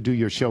to do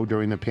your show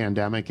during the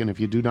pandemic. And if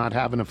you do not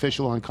have an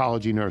official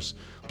oncology nurse,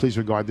 please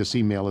regard this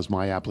email as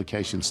my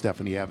application,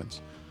 Stephanie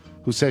Evans,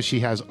 who says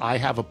she has I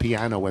Have a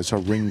Piano as her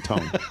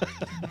ringtone.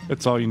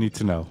 That's all you need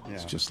to know.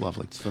 It's just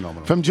lovely. It's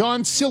phenomenal. From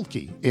John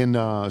Silke in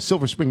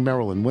Silver Spring,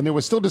 Maryland. When there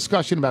was still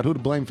discussion about who to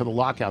blame for the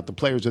lockout, the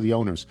players or the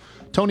owners,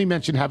 Tony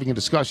mentioned having a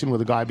discussion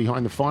with a guy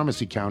behind the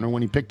pharmacy counter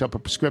when he picked up a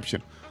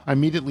prescription. I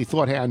immediately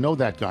thought, hey, I know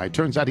that guy. It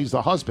turns out he's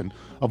the husband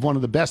of one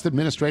of the best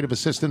administrative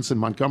assistants in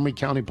Montgomery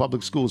County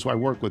Public Schools who I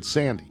work with,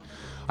 Sandy.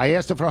 I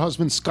asked if her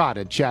husband, Scott,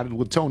 had chatted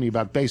with Tony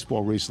about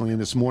baseball recently,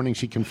 and this morning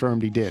she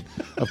confirmed he did.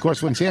 Of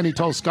course, when Sandy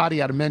told Scott he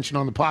had a mention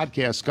on the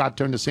podcast, Scott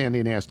turned to Sandy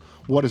and asked,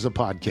 what is a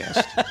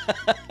podcast?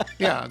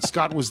 Yeah,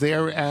 Scott was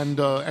there,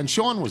 and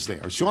Sean was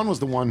there. Sean was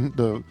the one,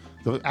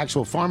 the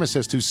actual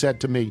pharmacist who said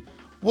to me,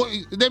 well,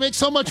 they make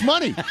so much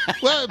money.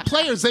 Well,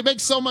 players, they make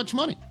so much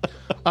money.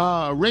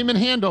 Raymond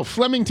Hando,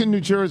 Flemington,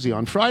 New Jersey.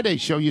 On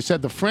Friday's show, you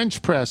said the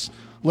French press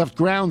left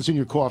grounds in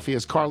your coffee,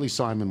 as Carly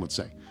Simon would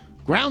say.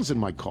 Grounds in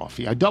my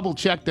coffee. I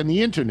double-checked, and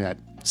the internet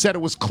said it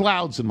was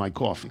clouds in my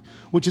coffee,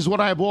 which is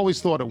what I have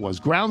always thought it was.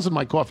 Grounds in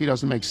my coffee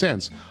doesn't make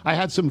sense. I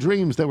had some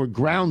dreams there were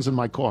grounds in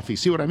my coffee.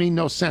 See what I mean?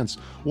 No sense.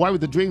 Why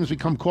would the dreams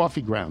become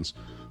coffee grounds?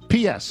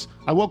 P.S.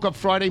 I woke up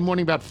Friday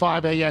morning about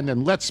 5 a.m.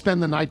 and Let's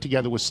Spend the Night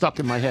Together was stuck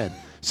in my head.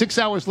 6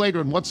 hours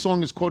later, and what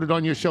song is quoted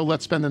on your show,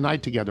 Let's Spend the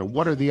Night Together?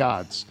 What are the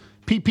odds?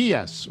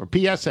 PPS or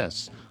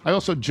PSS. I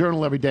also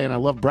journal every day, and I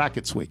love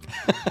Brackets Week.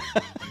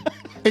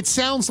 It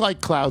sounds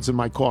like clouds in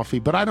my coffee,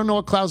 but I don't know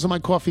what clouds in my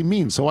coffee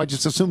means, so I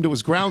just assumed it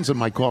was grounds in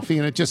my coffee,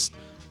 and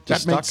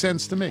that makes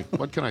sense to me.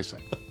 What can I say?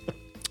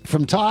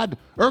 From Todd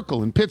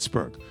Urkel in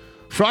Pittsburgh.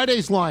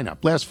 Friday's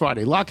lineup, last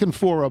Friday, locking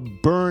for a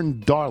Burn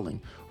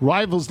Darling.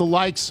 Rivals the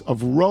likes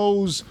of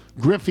Rose,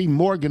 Griffey,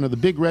 Morgan of the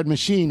Big Red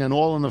Machine, and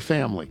All in the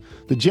Family.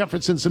 The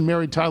Jeffersons and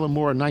Mary Tyler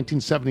Moore, a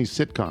 1970s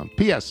sitcom.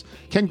 P.S.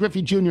 Ken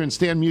Griffey Jr. and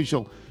Stan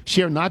Musial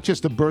share not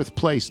just a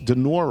birthplace,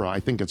 Donora, I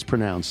think it's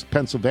pronounced,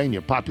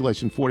 Pennsylvania,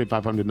 population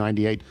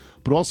 4,598,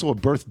 but also a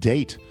birth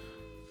date,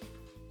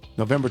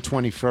 November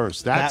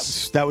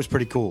 21st. That was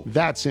pretty cool.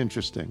 That's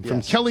interesting. Yes.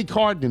 From Kelly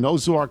Carden in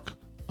Ozark,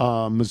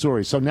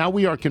 Missouri. So now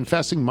we are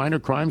confessing minor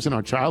crimes in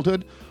our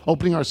childhood,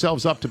 opening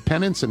ourselves up to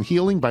penance and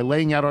healing by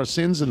laying out our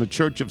sins in the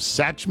Church of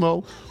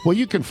Satchmo. Well,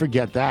 you can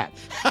forget that.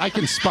 I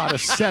can spot a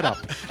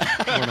setup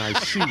when I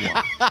see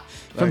one.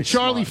 From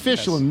Charlie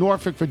Fischel in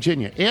Norfolk,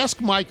 Virginia.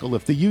 Ask Michael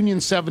if the Union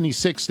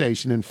 76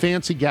 station in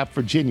Fancy Gap,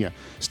 Virginia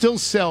still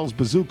sells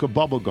Bazooka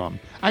bubblegum.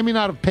 I may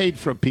not have paid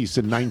for a piece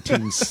in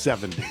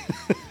 1970.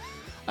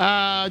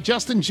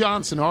 Justin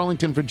Johnson,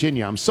 Arlington,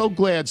 Virginia. I'm so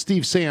glad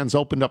Steve Sands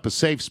opened up a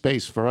safe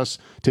space for us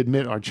to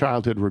admit our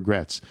childhood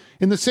regrets.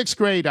 In the 6th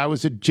grade, I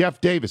was at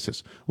Jeff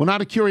Davis's. Well, out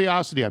of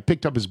curiosity, I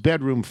picked up his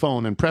bedroom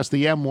phone and pressed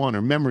the M1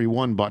 or Memory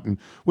 1 button,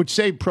 which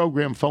saved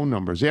program phone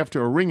numbers.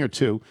 After a ring or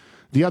two,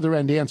 the other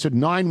end answered,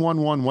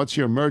 911, what's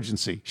your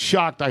emergency?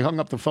 Shocked, I hung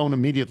up the phone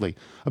immediately.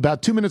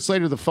 About 2 minutes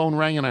later, the phone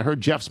rang, and I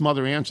heard Jeff's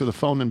mother answer the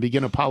phone and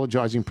begin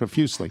apologizing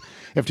profusely.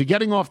 After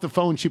getting off the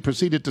phone, she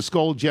proceeded to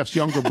scold Jeff's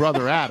younger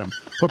brother, Adam,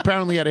 who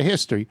apparently had a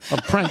history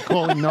of prank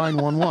calling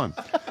 911.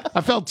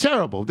 I felt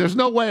terrible. There's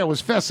no way I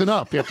was fessing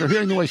up after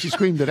hearing the way she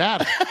screamed at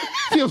Adam.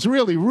 Feels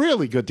really,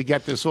 really good to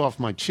get this off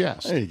my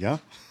chest. There you go.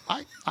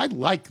 I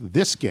like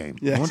this game.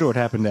 Yes. I wonder what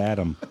happened to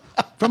Adam.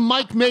 From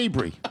Mike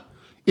Mabry.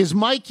 Is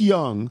Mike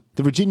Young,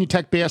 the Virginia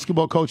Tech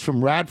basketball coach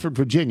from Radford,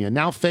 Virginia,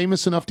 now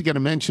famous enough to get a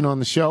mention on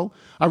the show?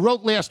 I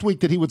wrote last week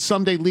that he would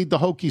someday lead the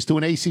Hokies to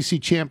an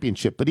ACC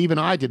championship, but even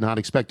I did not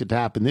expect it to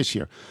happen this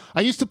year.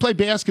 I used to play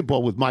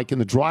basketball with Mike in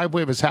the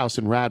driveway of his house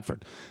in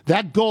Radford.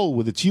 That goal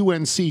with its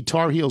UNC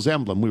Tar Heels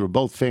emblem, we were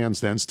both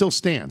fans then, still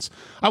stands.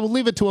 I will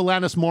leave it to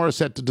Alanis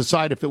Morissette to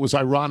decide if it was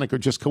ironic or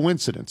just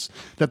coincidence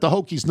that the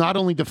Hokies not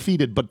only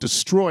defeated but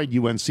destroyed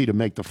UNC to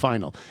make the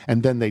final,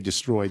 and then they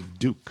destroyed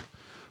Duke.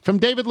 From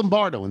David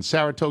Lombardo in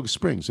Saratoga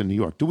Springs in New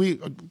York. Do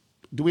we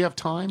have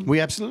time? We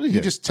absolutely do.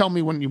 You just tell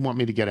me when you want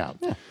me to get out.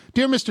 Yeah.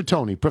 Dear Mr.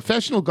 Tony,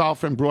 professional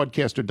golfer and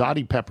broadcaster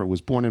Dottie Pepper was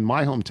born in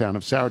my hometown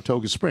of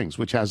Saratoga Springs,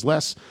 which has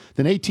less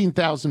than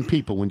 18,000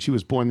 people when she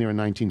was born there in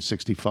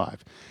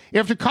 1965.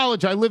 After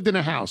college, I lived in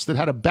a house that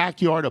had a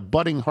backyard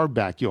abutting her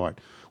backyard,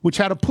 which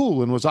had a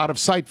pool and was out of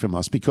sight from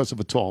us because of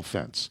a tall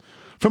fence.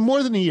 For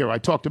more than a year, I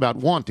talked about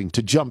wanting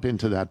to jump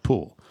into that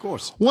pool. Of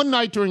course. One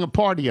night during a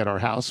party at our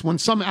house, when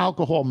some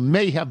alcohol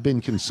may have been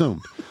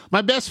consumed,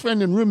 my best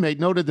friend and roommate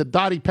noted that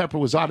Dottie Pepper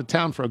was out of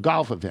town for a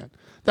golf event.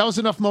 That was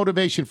enough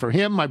motivation for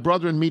him, my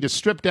brother, and me to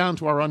strip down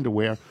to our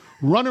underwear,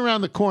 run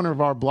around the corner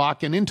of our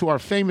block, and into our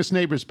famous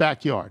neighbor's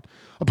backyard.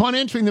 Upon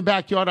entering the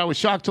backyard, I was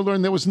shocked to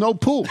learn there was no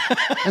pool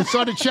and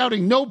started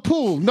shouting, "No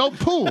pool, no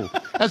pool,"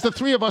 as the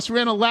three of us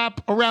ran a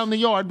lap around the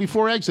yard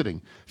before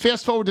exiting.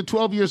 Fast forward to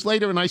 12 years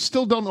later, and I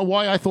still don't know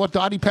why I thought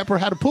Dottie Pepper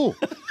had a pool.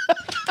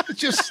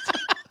 Just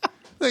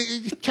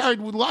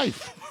carried with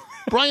life.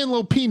 Brian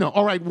Lopino.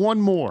 All right, one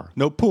more.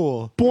 No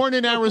pool. Born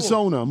in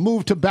Arizona,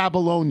 moved to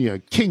Babylonia,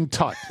 King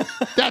Tut.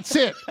 That's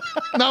it.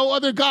 No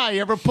other guy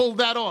ever pulled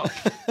that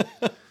off.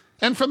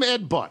 And from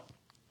Ed Butt.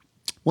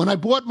 When I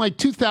bought my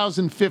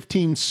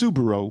 2015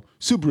 Subaru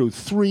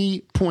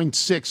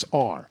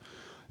 3.6R,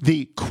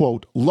 the,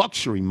 quote,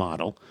 luxury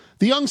model,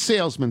 the young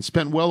salesman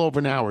spent well over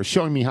an hour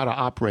showing me how to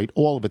operate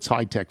all of its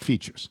high-tech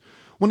features.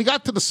 When he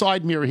got to the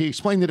side mirror, he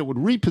explained that it would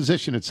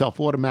reposition itself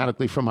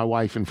automatically for my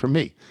wife and for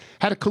me.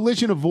 Had a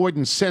collision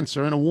avoidance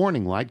sensor and a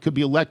warning light, could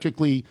be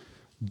electrically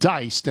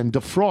de-iced and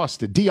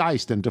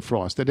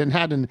defrosted, and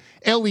had an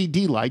LED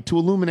light to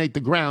illuminate the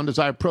ground as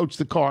I approached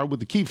the car with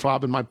the key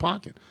fob in my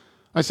pocket.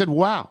 I said,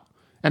 wow.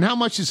 And how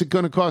much is it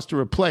going to cost to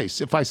replace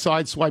if I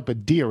sideswipe a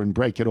deer and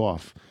break it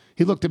off?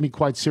 He looked at me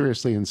quite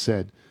seriously and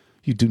said,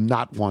 you do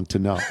not want to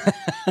know.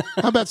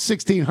 How about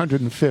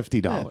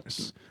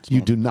 $1,650?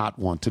 You do not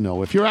want to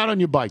know. If you're out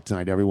on your bike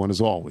tonight, everyone, as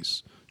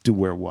always, do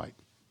wear white.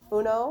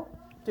 Uno,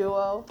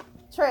 duo,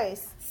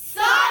 tres.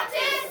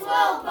 Satis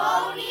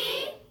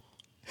Wilboni.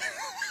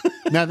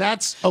 Now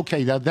that's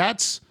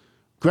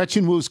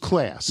Gretchen Wu's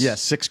class.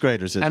 Yes, sixth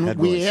graders at And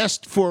we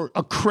asked for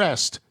a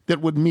crest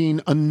that would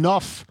mean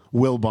enough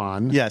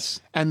Wilbon.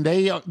 Yes. And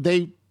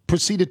they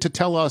proceeded to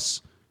tell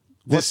us,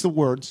 what's the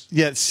words?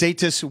 Yeah,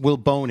 Satis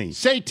Wilboni.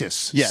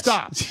 Satis. Yes.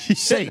 Stop.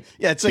 Sate.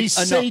 Yeah, it's like be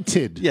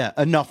sated. Yeah,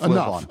 enough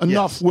Wilbon.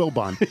 Enough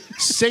Wilbon.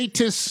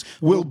 Satis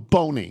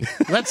Wilboni.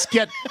 Let's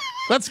get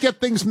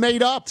things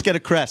made up. Let's get a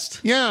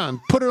crest. Yeah, and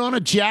put it on a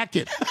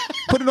jacket.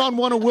 Put it on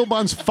one of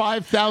Wilbon's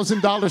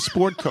 $5,000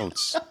 sport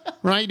coats.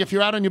 Right? If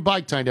you're out on your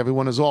bike tonight,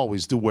 everyone, as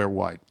always, do wear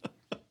white.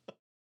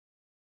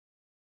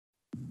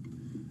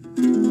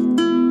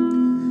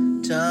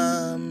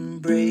 Tom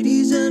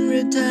Brady's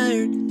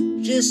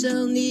unretired.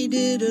 Giselle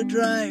needed a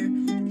dryer.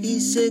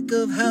 He's sick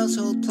of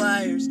household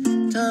pliers.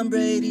 Tom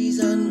Brady's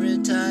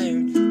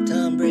unretired.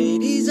 Tom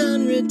Brady's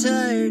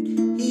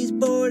unretired. He's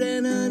bored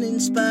and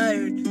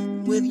uninspired.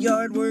 With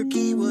yard work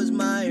he was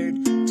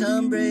mired.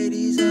 Tom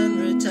Brady's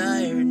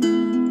unretired.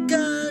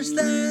 Gosh,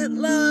 that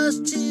loss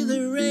to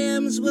the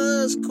Rams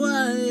was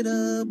quite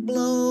a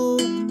blow.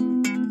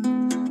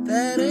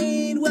 That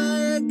ain't why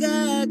a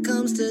guy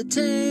comes to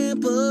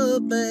Tampa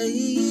Bay,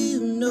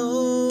 you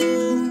know.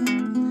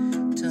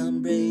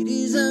 Tom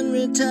Brady's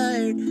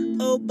unretired.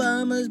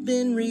 Obama's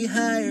been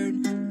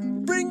rehired.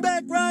 Bring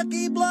back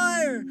Rocky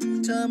Blyer.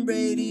 Tom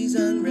Brady's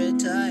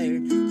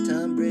unretired.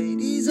 Tom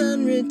Brady's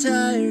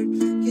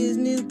unretired. His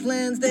new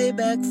plans, they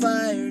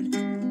backfired.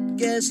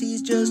 Guess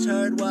he's just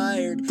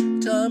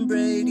hardwired. Tom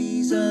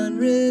Brady's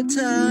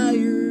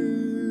unretired.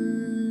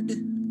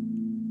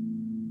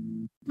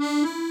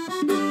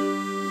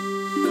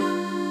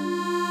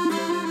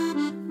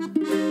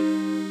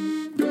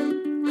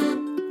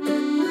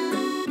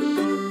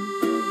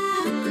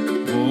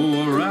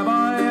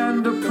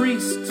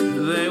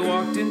 They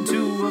walked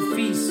into a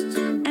feast,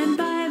 and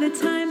by the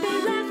time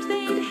they left,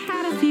 they'd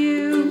had a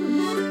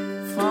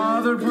few.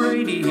 Father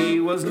Brady, he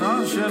was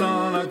noshing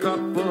on a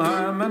couple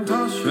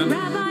Hamantashen.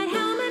 Rabbi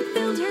Hellman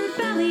filled her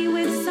belly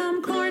with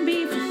some corned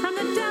beef from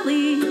the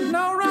deli.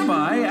 Now,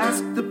 Rabbi,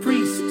 asked the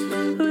priest,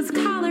 whose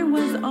collar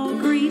was all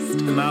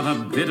greased. Not a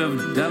bit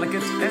of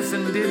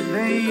delicatessen did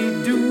they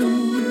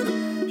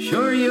do.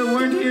 Sure you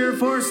weren't here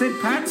for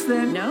St. Pat's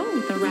then? No,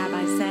 the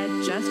rabbi said,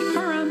 just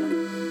Purim.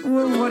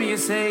 Well, what do you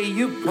say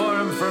you pour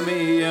 'em for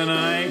me and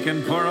I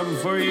can pour 'em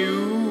for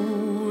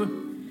you?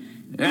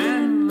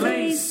 And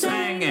they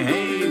sang,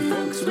 hey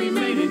folks, we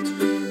made it.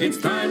 It's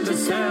time to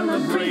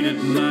celebrate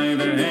it.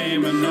 Neither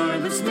Haman nor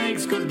the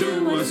snakes could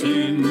do us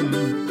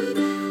in.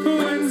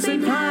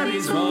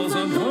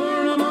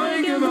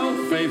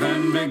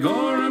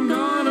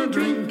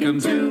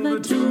 until the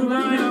two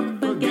line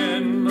up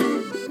again.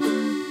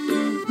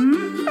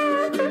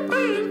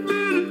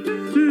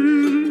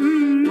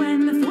 When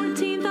the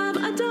 14th of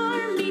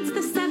Adar meets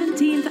the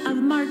 17th of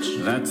March,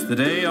 that's the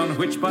day on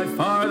which by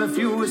far the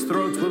fewest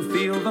throats will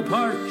feel the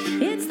parch.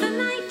 It's the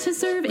night to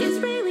serve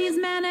Israelis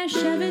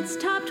Manischewitz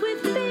topped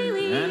with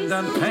Baileys. And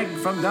on peg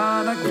from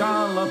Donna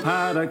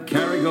Galapad, a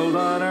Kerrygold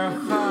on her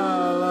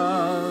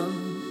challah.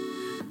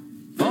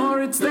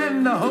 For it's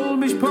then the whole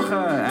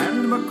mishpucha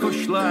and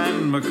McCushla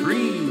and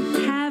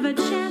McCree have a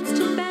chance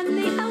to bend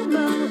the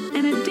elbow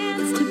and a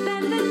dance to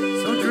bend the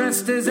knee. So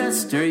dressed as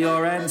Esther,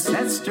 your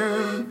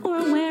ancestor,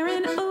 or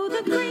wearing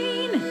the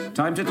green,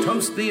 time to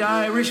toast the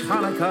Irish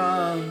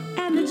Hanukkah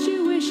and the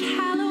Jewish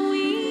Halloween.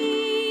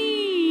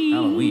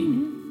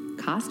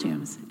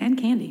 Costumes and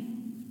candy.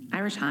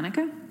 Irish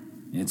Hanukkah?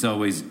 It's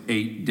always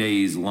 8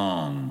 days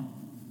long.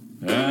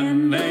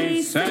 And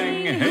they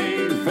sang,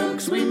 hey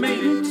folks, we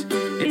made it.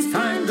 It's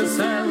time to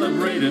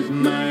celebrate it.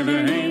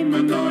 Neither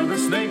Haman nor the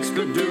snakes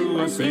could do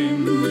us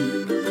in.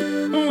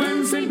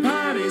 When St.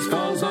 Paddy's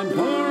falls on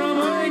Purim,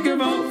 I give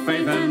all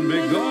faith and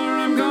vigor.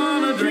 I'm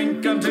gonna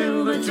drink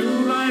until the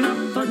two line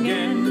up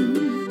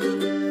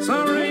again.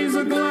 So raise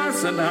a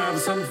glass and have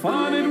some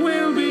fun. It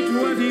will be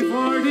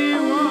 24